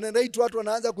wanavenerate, watu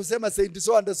wanaanza kusema Saint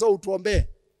so and so utuombee.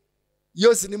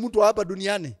 Hiyo si ni mtu wa hapa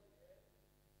duniani?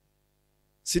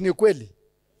 Si ni kweli?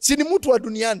 Si ni mtu wa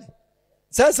duniani?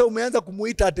 Sasa umeanza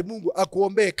kumuita ati Mungu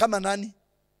akuombee kama nani?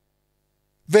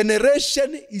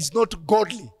 Veneration is not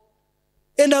godly.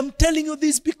 And I'm telling you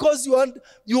this because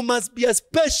you must be a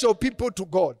special people to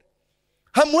God.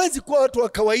 Hamwezi kuwa watu wa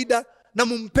kawaida na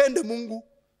mumpende Mungu.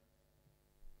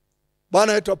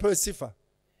 Bwana wetu apewe sifa.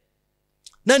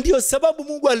 Na ndio sababu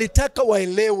Mungu alitaka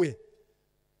waelewe,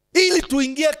 ili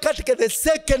tuingie katika the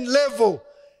second level.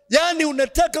 Yani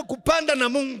unataka kupanda na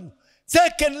Mungu.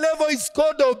 Second level is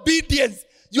called obedience.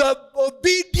 Your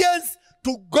obedience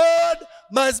to God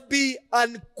must be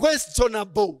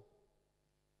unquestionable.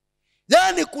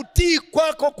 Yani kutii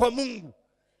kwako kwa Mungu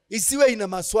isiwe ina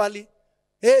maswali.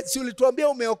 Si ulituambia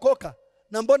umeokoka?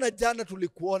 Na mbona jana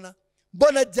tulikuona?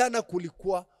 Mbona jana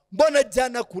kulikuwa? Mbona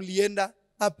jana kulienda?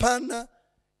 Hapana.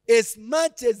 As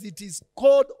much as it is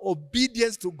called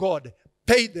obedience to God,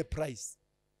 pay the price.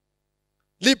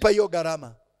 Lipa hiyo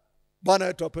gharama. Bwana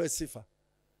wetu apewe sifa.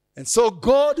 And so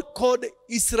God called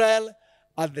Israel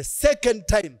at the second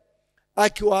time,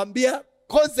 akiwaambia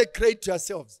consecrate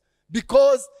yourselves,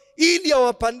 because ili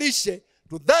awapandishe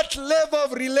to that level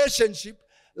of relationship,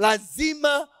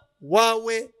 lazima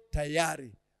wawe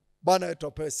tayari. Bwana wetu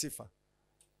apewe sifa.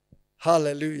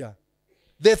 Hallelujah.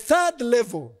 The third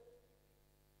level,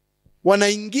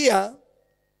 wanaingia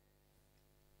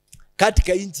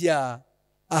katika nchi ya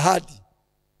ahadi.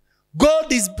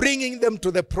 God is bringing them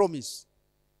to the promise.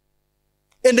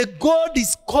 And God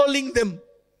is calling them.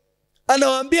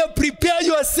 Anawaambia prepare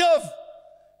yourself.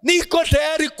 Niko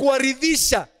tayari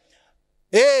kuwaridhisha.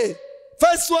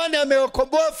 First one,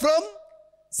 amewakomboa from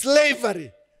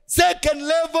slavery. Second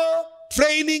level,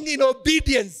 training in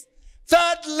obedience.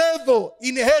 Third level,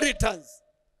 inheritance.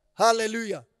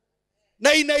 Hallelujah.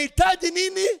 Na inahitaji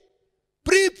nini?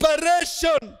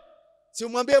 Preparation. Si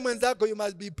umwambie mwenzako you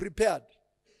must be prepared.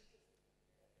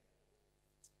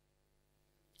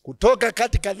 Kutoka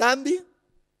katika dhambi,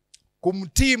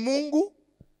 kumtii Mungu,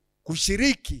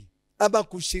 kushiriki ama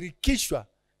kushirikishwa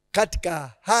katika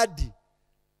ahadi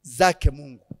zake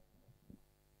Mungu.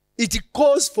 It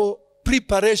calls for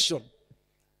preparation.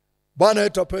 Bwana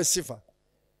wetu apewe sifa.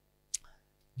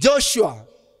 Joshua,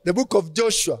 the book of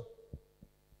Joshua.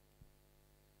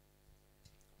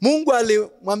 Mungu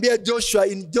alimwambia Joshua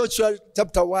in Joshua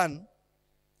chapter 1.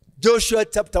 Joshua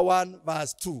chapter 1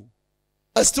 verse 2.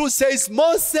 Verse 2 says,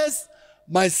 Moses,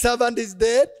 my servant, is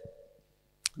dead.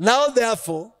 Now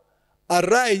therefore,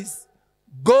 arise,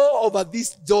 go over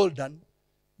this Jordan,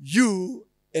 you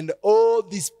and all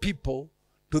these people,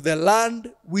 to the land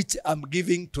which I'm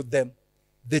giving to them,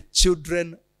 the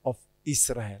children of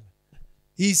Israel.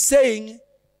 He's saying,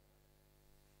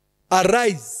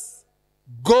 arise,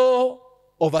 go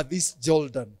over this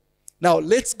Jordan. Now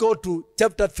let's go to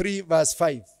chapter 3 verse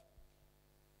 5.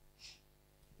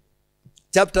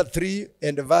 Chapter 3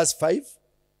 and verse 5.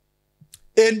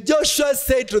 And Joshua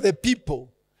said to the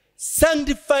people,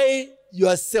 sanctify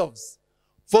yourselves,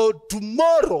 for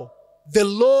tomorrow the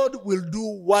Lord will do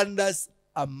wonders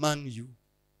among you.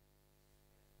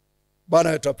 Bwana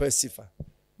wetu apewe sifa.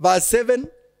 Verse 7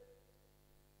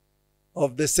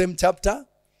 of the same chapter.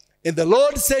 And the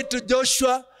Lord said to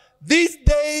Joshua, this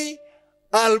day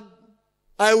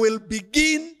I will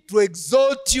begin to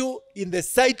exalt you in the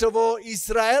sight of all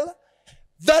Israel,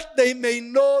 that they may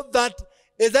know that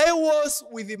as I was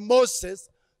with Moses,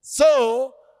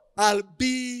 so I'll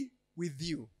be with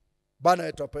you. Bwana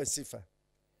wetu apewe sifa.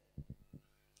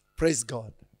 Praise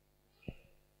God.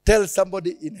 Tell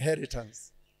somebody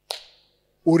inheritance.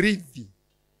 Urithi.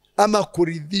 Ama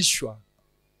kuridhishwa.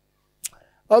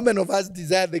 How many of us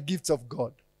desire the gifts of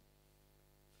God?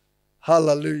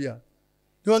 Hallelujah.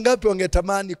 Ni wangapi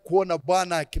wangetamani kuona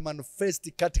Bwana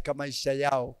akimanifesti katika maisha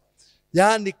yao?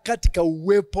 Yaani katika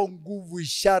uwepo, nguvu,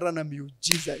 ishara na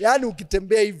miujiza. Yaani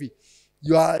ukitembea hivi,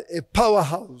 you are a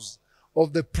powerhouse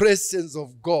of the presence of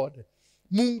God.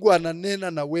 Mungu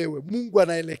ananena na wewe. Mungu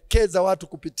anaelekeza watu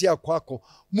kupitia kwako.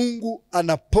 Mungu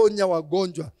anaponya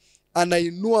wagonjwa.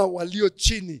 Anainua walio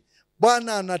chini.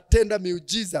 Bwana anatenda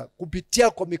miujiza kupitia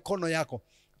kwa mikono yako.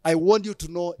 I want you to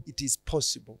know it is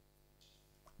possible.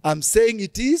 I'm saying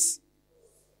it is.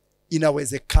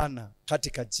 Inawezekana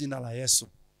katika jina la Yesu.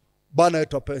 Bwana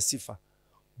wetu apewe sifa.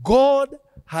 God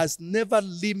has never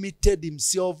limited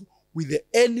himself with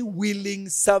any willing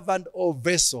servant or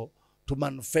vessel to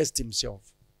manifest himself.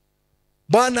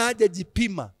 Bwana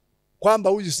hajajipima kwamba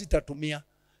huyu sitatumia.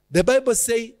 The Bible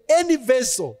say any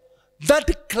vessel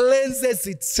that cleanses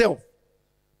itself.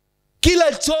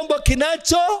 Kila chombo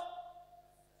kinacho.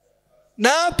 Na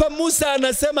hapa Musa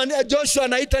anasema, Joshua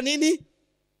anaita nini?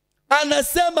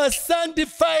 Anasema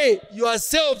sanctify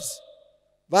yourselves.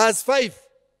 Verse 5.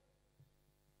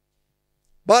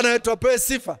 Bwana wetu apewe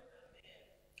sifa.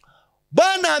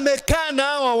 Bwana amekaa na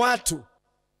hawa watu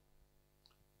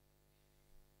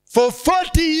for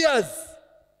 40 years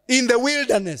in the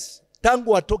wilderness,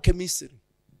 tangu watoke Misri.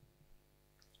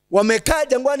 Wamekaa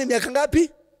jangwani miaka ngapi?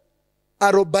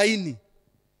 40.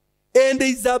 And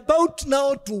is about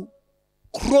now to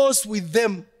cross with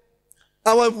them.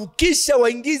 Awavukisha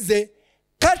waingize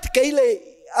katika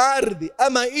ile ardhi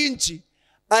ama inchi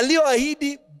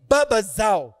alioahidi baba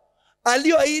zao,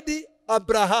 alioahidi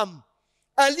Abraham,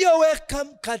 alioweka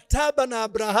mkataba na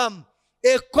Abraham,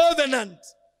 a covenant,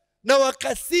 na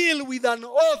wakasil with an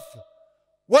oath.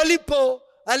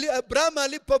 Abraham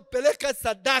alipopeleka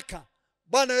sadaka,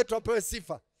 Bwana wetu apewe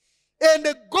sifa. And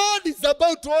God is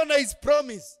about to honor his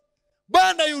promise.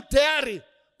 Bwana yu tayari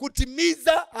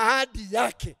kutimiza ahadi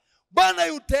yake. Bwana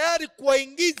yu tayari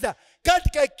kuwaingiza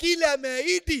katika kile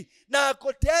ameahidi, na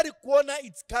ako tayari kuona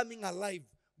it's coming alive.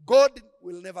 God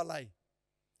will never lie.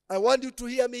 I want you to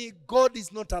hear me. God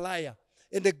is not a liar.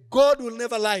 And God will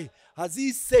never lie. As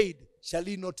he said, shall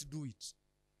he not do it?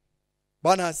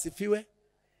 Bwana asifiwe.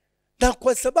 Na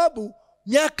kwa sababu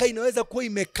miaka inaweza kuwa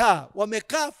imekaa,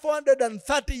 wamekaa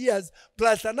 430 years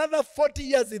plus another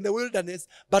 40 years in the wilderness,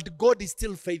 but God is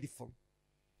still faithful.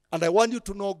 And I want you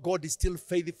to know God is still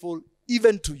faithful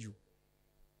even to you.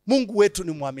 Mungu wetu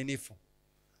ni mwaminifu.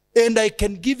 And I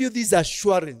can give you this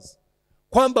assurance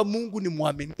kwamba Mungu ni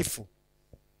mwaminifu.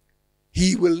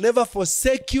 He will never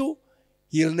forsake you.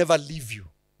 He will never leave you.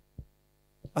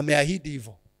 Ameahidi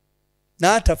hivyo.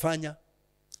 Na hatafanya.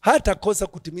 Hatakosa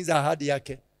kutimiza ahadi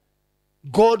yake.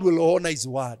 God will honor his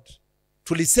word.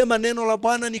 Tulisema neno la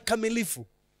Bwana ni kamilifu.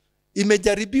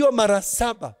 Imejaribiwa mara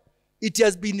 7. It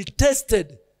has been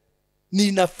tested. Ni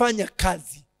inafanya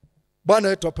kazi. Bwana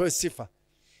wetu apewe sifa.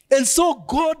 And so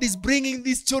God is bringing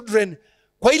these children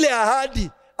kwa ile ahadi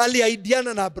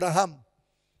aliahidiana na Abraham.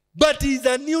 But it is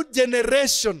a new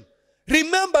generation.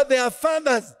 Remember their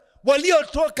fathers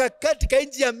waliotoka katika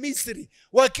nchi ya Misri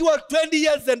wakiwa 20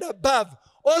 years and above.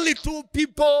 Only 2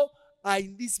 people are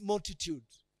in this multitude.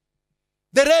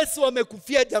 The rest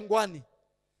wamekufia jangwani.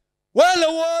 Wale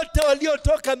wote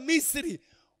waliotoka Misri,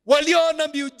 walioona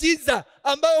miujiza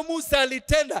ambayo Musa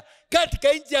alitenda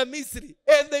katika nchi ya Misri,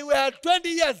 and they were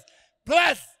 20 years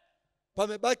plus,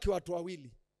 pamebaki watu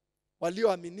wawili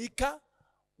walioaminika,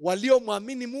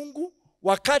 waliomwamini Mungu.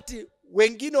 Wakati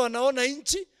wengine wanaona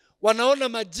nchi, wanaona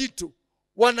majitu,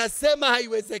 wanasema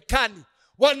haiwezekani.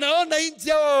 Wanaona nchi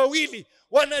hawa wawili,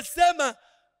 wanasema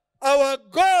our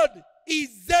God is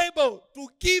able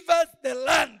to give us the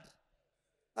land.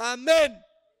 Amen.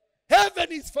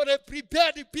 Heaven is for a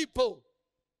prepared people.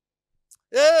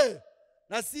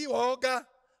 Na si waoga,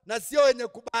 na sio wenye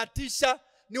kubahatisha,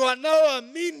 ni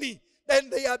wanaoamini,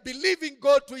 and they are believing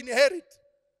God to inherit.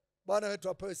 Bwana wetu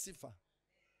apewe sifa.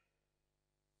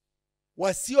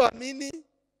 Wasioamini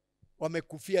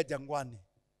wamekufia jangwani.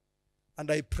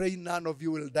 And I pray none of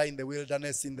you will die in the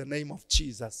wilderness in the name of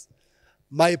Jesus.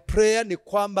 My prayer ni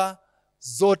kwamba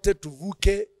zote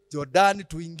tuvuke Jordani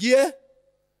tuingie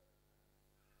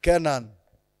Canaan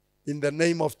in the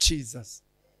name of Jesus.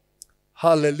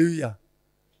 Hallelujah.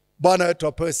 Bwana wetu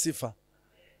apewe sifa.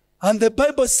 And the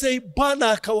Bible say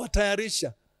Bwana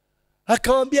akawatayarisha.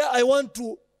 Akawambia, I want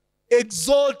to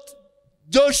exalt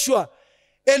Joshua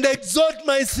and exalt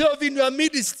myself in your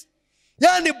midst.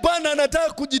 Yani Bwana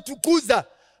anataka kujitukuza.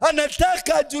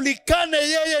 Anataka ajulikane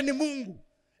yeye ni Mungu.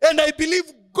 And I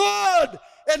believe God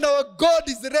and our God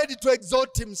is ready to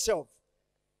exalt himself.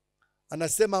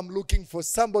 Anasema, I'm looking for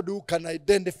somebody who can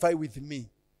identify with me.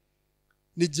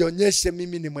 Nijionyeshe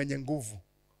mimi ni mwenye nguvu.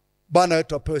 Bwana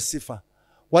wetu apewe sifa.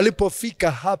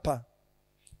 Walipofika hapa,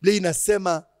 Biblia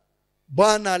inasema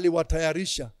Bwana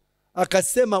aliwatayarisha.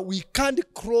 Akasema, we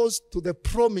can't cross to the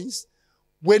promise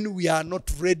when we are not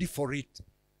ready for it.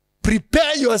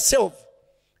 Prepare yourself.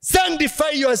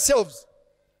 Sanctify yourselves.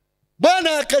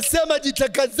 Bwana akasema,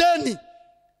 jitakazeni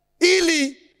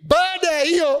ili baada ya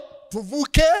hiyo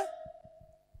tuvuke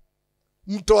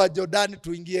mto wa Jordani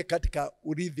tuingie katika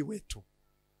urithi wetu.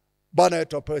 Bwana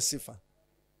wetu apewe sifa.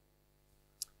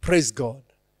 Praise God.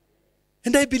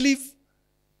 And I believe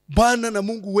Bwana na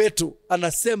Mungu wetu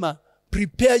anasema,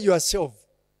 prepare yourself.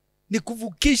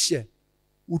 Nikuvukishe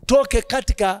utoke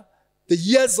katika the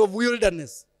years of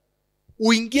wilderness,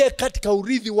 uingie katika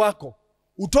urithi wako.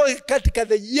 Utoke katika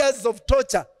the years of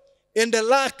torture and the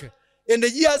lack and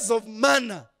the years of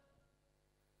manna.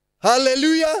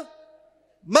 Hallelujah.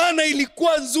 Manna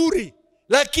ilikuwa nzuri,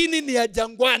 lakini ni ya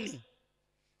jangwani.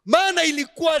 Manna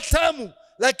ilikuwa tamu,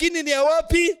 lakini ni ya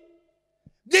wapi?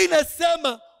 Biblia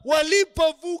inasema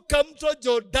walipovuka mto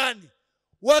Jordani,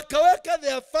 wakaweka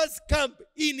their first camp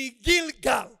in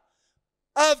Gilgal.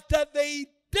 After they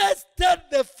tasted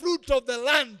the fruit of the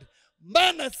land,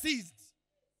 manna ceased.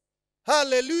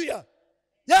 Hallelujah.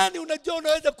 Yani unajua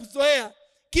unaweza kuzoea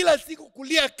kila siku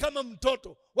kulia kama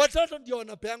mtoto. Watoto ndio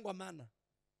wanapeangwa mana.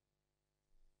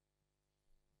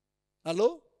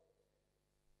 Halo?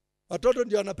 Watoto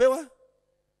ndio wanapewa?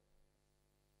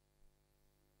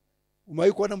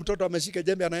 Umewahi kuona mtoto ameshika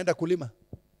jembe anaenda kulima?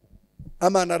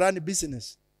 Ama ana run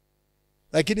business?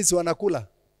 Lakini si wanakula?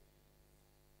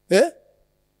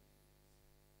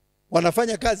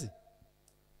 Wanafanya kazi?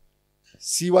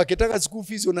 Si wakitaka school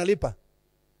fees unalipa?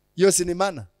 Hiyo si ni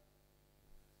mana?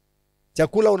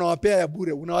 Chakula unawapea ya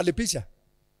bure, unawalipisha?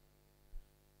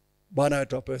 Bwana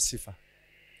wetu apewe sifa.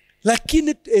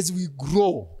 Lakini as we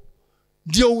grow,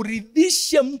 ndio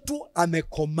uridhishe mtu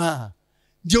amekomaa.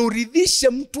 Ndio uridhishe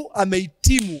mtu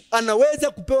amehitimu.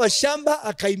 Anaweza kupewa shamba,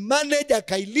 akaimanage,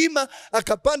 akailima,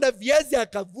 akapanda viazi,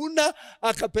 akavuna,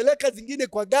 akapeleka zingine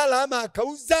kwa gala ama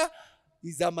akauza.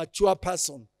 Is a mature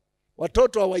person.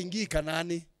 Watoto hawaingii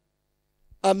Kanaani.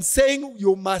 I'm saying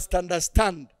you must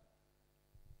understand.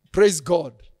 Praise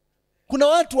God. Kuna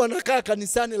watu wanakaa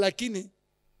kanisani lakini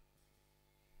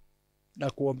na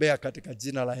kuombea katika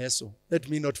jina la Yesu. Let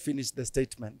me not finish the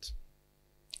statement.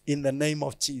 In the name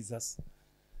of Jesus.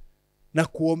 Na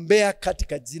kuombea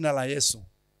katika jina la Yesu.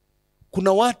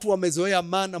 Kuna watu wamezoea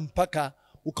mana mpaka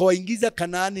ukawaingiza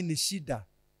Kanaani ni shida.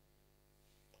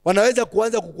 Wanaweza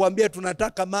kuanza kukuambia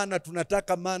tunataka mana,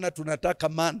 tunataka mana, tunataka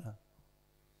mana.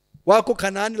 Wako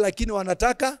Kanaani lakini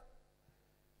wanataka?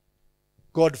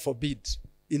 God forbid.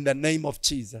 In the name of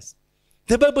Jesus.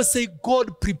 The Bible says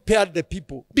God prepared the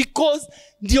people. Because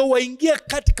ndio waingia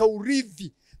katika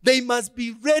urithi. They must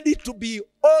be ready to be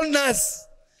honest.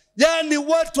 Yani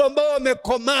watu ambao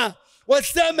wamekomaa.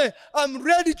 Waseme, I'm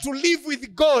ready to live with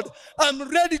God.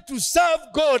 I'm ready to serve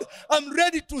God. I'm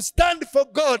ready to stand for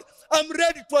God. I'm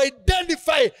ready to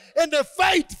identify and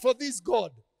fight for this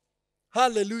God.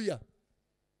 Hallelujah.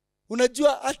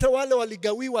 Unajua hata wale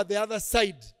waligawiwa the other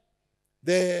side.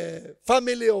 The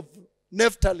family of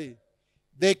Naphtali.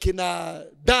 The kina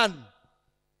Dan.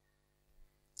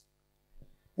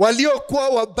 Waliokuwa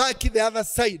wabaki the other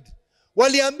side.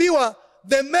 Waliambiwa,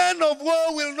 the men of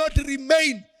war will not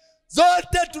remain.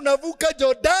 Zote tunavuka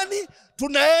Jordani,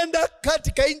 tunaenda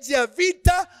katika nchi ya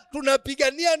vita,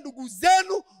 tunapigania ndugu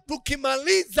zenu,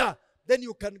 tukimaliza, then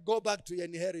you can go back to your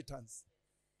inheritance.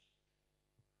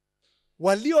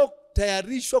 Walio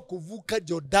tayarishwa kuvuka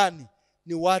Jordani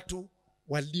ni watu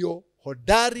walio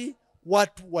hodari,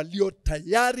 watu walio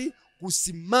tayari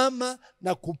kusimama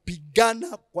na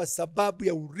kupigana kwa sababu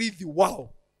ya urithi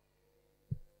wao.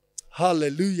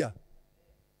 Hallelujah.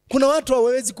 Kuna watu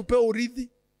hawawezi kupewa urithi.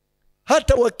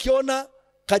 Hata wakiona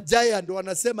kajaya ndio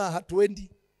wanasema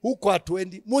hatuendi. Huko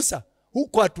hatuendi. Musa,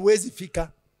 huko hatuwezi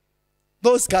fika.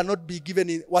 Those cannot be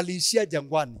given waliishia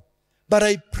jangwani. But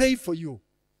I pray for you.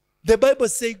 The Bible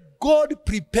says God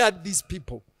prepared these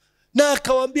people. Na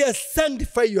akawaambia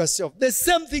sanctify yourself. The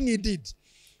same thing he did.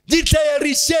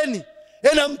 Jitayarisheni.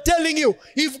 And I'm telling you,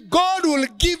 if God will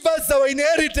give us our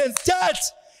inheritance, church,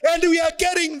 and we are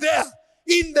getting there,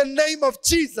 in the name of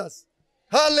Jesus.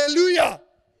 Hallelujah.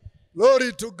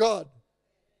 Glory to God.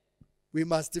 We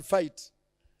must fight.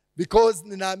 Because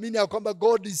ninaamini ya kwamba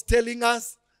God is telling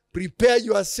us, prepare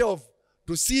yourself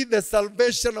to see the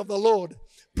salvation of the Lord.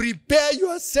 Prepare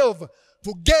yourself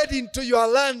to get into your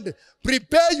land.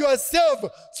 Prepare yourself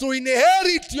to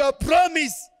inherit your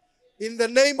promise in the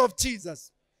name of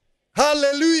Jesus.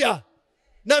 Hallelujah.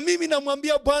 Na mimi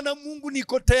namwambia Bwana Mungu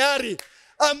niko tayari.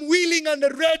 I'm willing and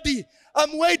ready.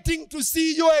 I'm waiting to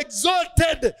see you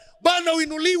exalted. Bwana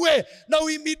uinuliwe na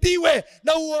uimidiwe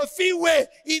na uofiwe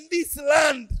in this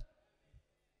land.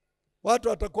 Watu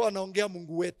watakuwa wanaongea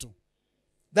Mungu wetu.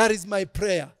 That is my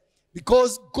prayer.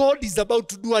 Because God is about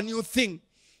to do a new thing.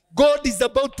 God is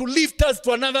about to lift us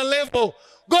to another level.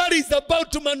 God is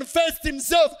about to manifest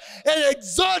himself and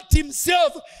exalt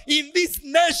himself in this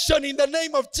nation in the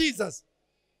name of Jesus.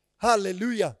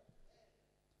 Hallelujah.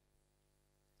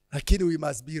 Lakini we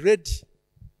must be ready.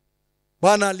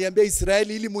 Bwana aliambia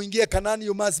Israeli ili muingie Kanaani,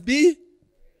 you must be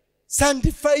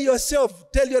sanctify yourself.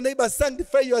 Tell your neighbor,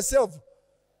 sanctify yourself.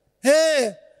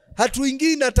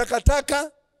 Hatuingii na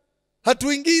takataka,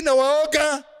 hatuingii na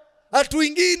waoga,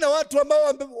 hatuingii na watu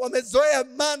ambao wamezoea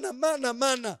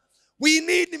mana. We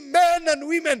need men and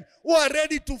women who are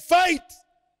ready to fight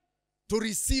to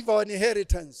receive our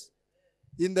inheritance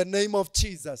in the name of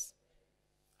Jesus.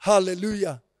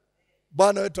 Hallelujah.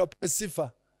 Bwana wetu apewe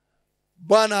sifa.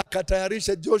 Bwana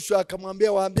akatayarisha Joshua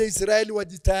akamwambia waambie Israeli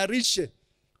wajitayarishe.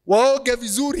 Waoge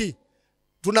vizuri.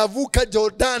 Tunavuka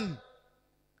Jordan.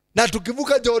 Na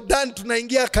tukivuka Jordan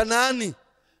tunaingia Kanaani.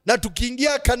 Na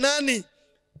tukiingia Kanaani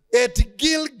at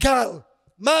Gilgal.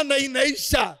 Mana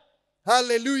inaisha.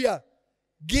 Hallelujah.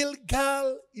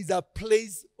 Gilgal is a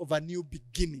place of a new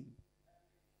beginning.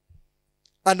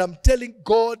 And I'm telling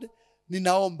God,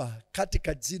 ninaomba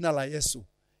katika jina la Yesu,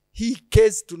 hii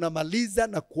case tunamaliza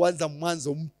na kuanza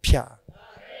mwanzo mpya.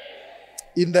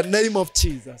 In the name of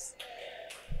Jesus.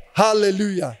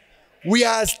 Hallelujah. We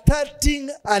are starting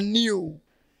anew.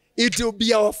 It will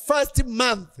be our first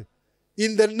month.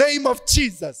 In the name of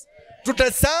Jesus.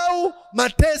 Tutasahau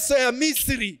mateso ya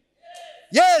Misri.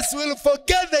 Yes, we'll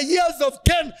forget the years of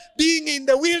Ken being in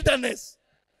the wilderness.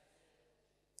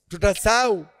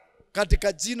 Tutasahau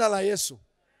katika jina la Yesu.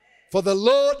 For the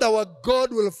Lord our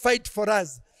God will fight for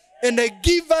us and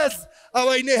give us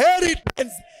our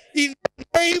inheritance in the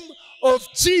name of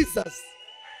Jesus.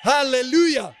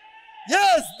 Hallelujah.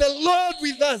 Yes, the Lord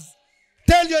with us.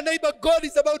 Tell your neighbor, God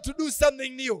is about to do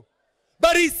something new.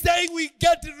 But he's saying we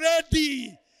get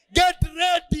ready. Get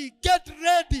ready. Get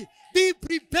ready. Be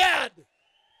prepared.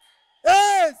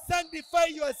 Hey, sanctify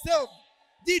yourself.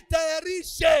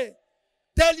 Jitayarishe.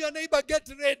 Tell your neighbor, get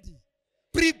ready.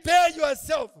 Prepare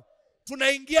yourself.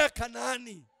 Tunaingia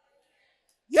Kanaani.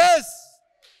 Yes.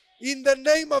 In the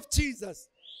name of Jesus.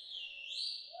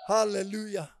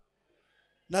 Hallelujah.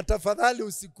 Na tafadhali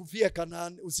usikufie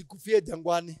Kanaani, usikufie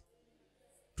jangwani.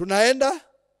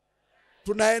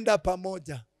 Tunaenda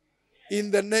pamoja.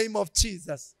 In the name of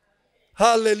Jesus.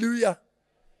 Hallelujah.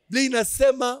 Biblia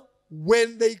inasema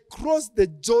when they crossed the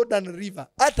Jordan River,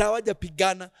 hata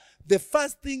hawajapigana, the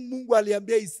first thing Mungu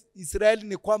aliambia Israeli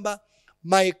ni kwamba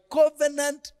my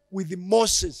covenant with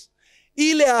Moses,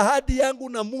 ile ahadi yangu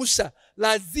na Musa,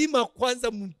 lazima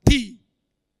kwanza mtii.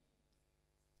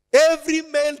 Every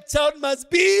male child must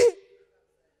be.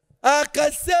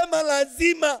 Akasema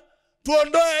lazima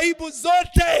tuondoe aibu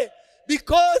zote,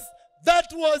 because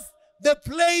that was the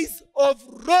place of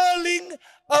rolling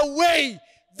away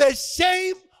the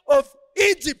shame of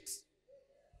Egypt.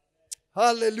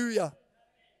 Hallelujah.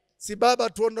 Si Baba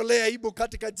tuondolee aibu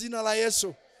katika jina la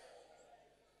Yesu.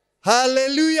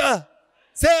 Hallelujah.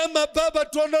 Sema Baba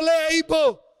tuondolee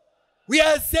aibu. We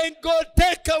are saying, God,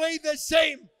 take away the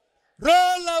shame.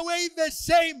 Roll away the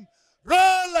shame.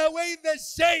 Roll away the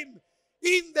shame.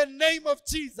 In the name of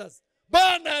Jesus.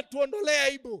 Bwana tuondolee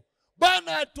aibu.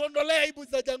 Bwana tuondolee aibu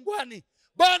za jangwani.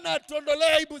 Bwana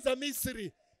tuondolee aibu za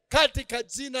Misri. Katika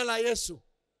jina la Yesu.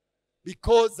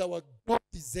 Because our God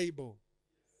is able.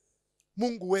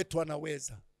 Mungu wetu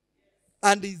anaweza.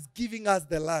 And he's giving us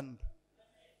the land.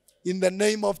 In the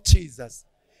name of Jesus.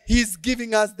 He's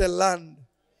giving us the land.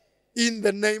 In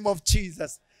the name of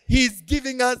Jesus. He's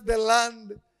giving us the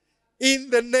land. In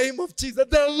the name of Jesus.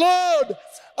 The Lord,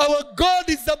 our God,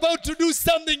 is about to do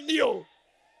something new.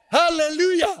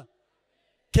 Hallelujah.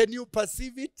 Can you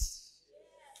perceive it?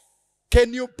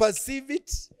 Can you perceive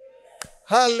it?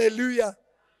 Hallelujah.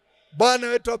 Bwana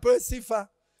wetu apewe sifa.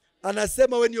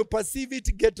 Anasema when you perceive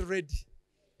it, get ready.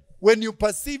 When you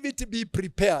perceive it, be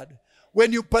prepared.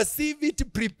 When you perceive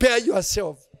it, prepare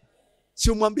yourself.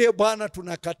 Si umwambie Bwana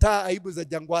tunakataa aibu za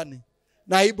jangwani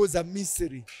na aibu za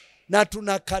Misri. Na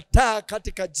tunakataa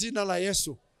katika jina la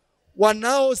Yesu.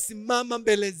 Wanaosimama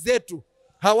mbele zetu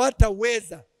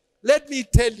hawataweza. Let me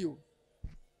tell you.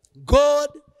 God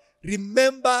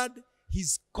remembered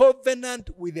his covenant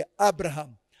with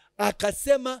Abraham.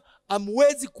 Akasema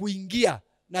amwezi kuingia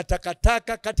na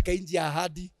takataka katika nchi ya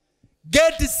ahadi.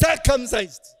 Get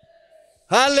circumcised.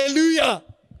 Hallelujah.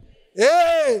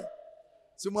 Hey.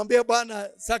 Simwambie Bwana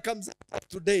circumcise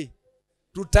today.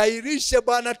 Tutairishe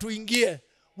Bwana tuingie.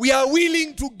 We are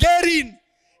willing to get in.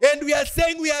 And we are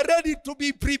saying we are ready to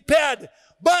be prepared.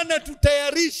 Bwana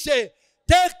tutayarishe.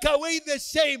 Take away the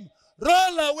shame.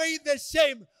 Roll away the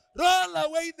shame. Roll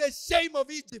away the shame of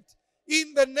Egypt.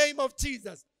 In the name of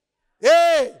Jesus.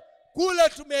 Hey, kule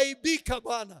tumeaibika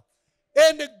Bwana.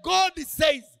 And God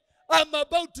says, I'm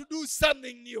about to do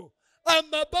something new.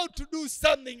 I'm about to do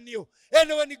something new. And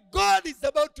when God is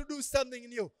about to do something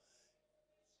new,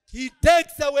 he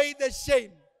takes away the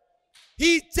shame.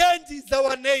 He changes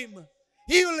our name.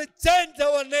 He will change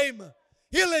our name.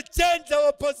 He will change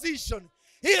our position.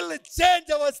 He will change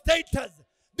our status.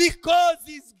 Because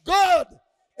he's God.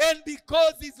 And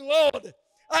because he's Lord.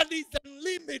 And he's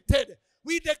unlimited.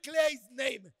 We declare his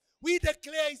name. We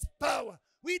declare his power.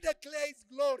 We declare his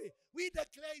glory. We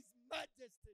declare his majesty.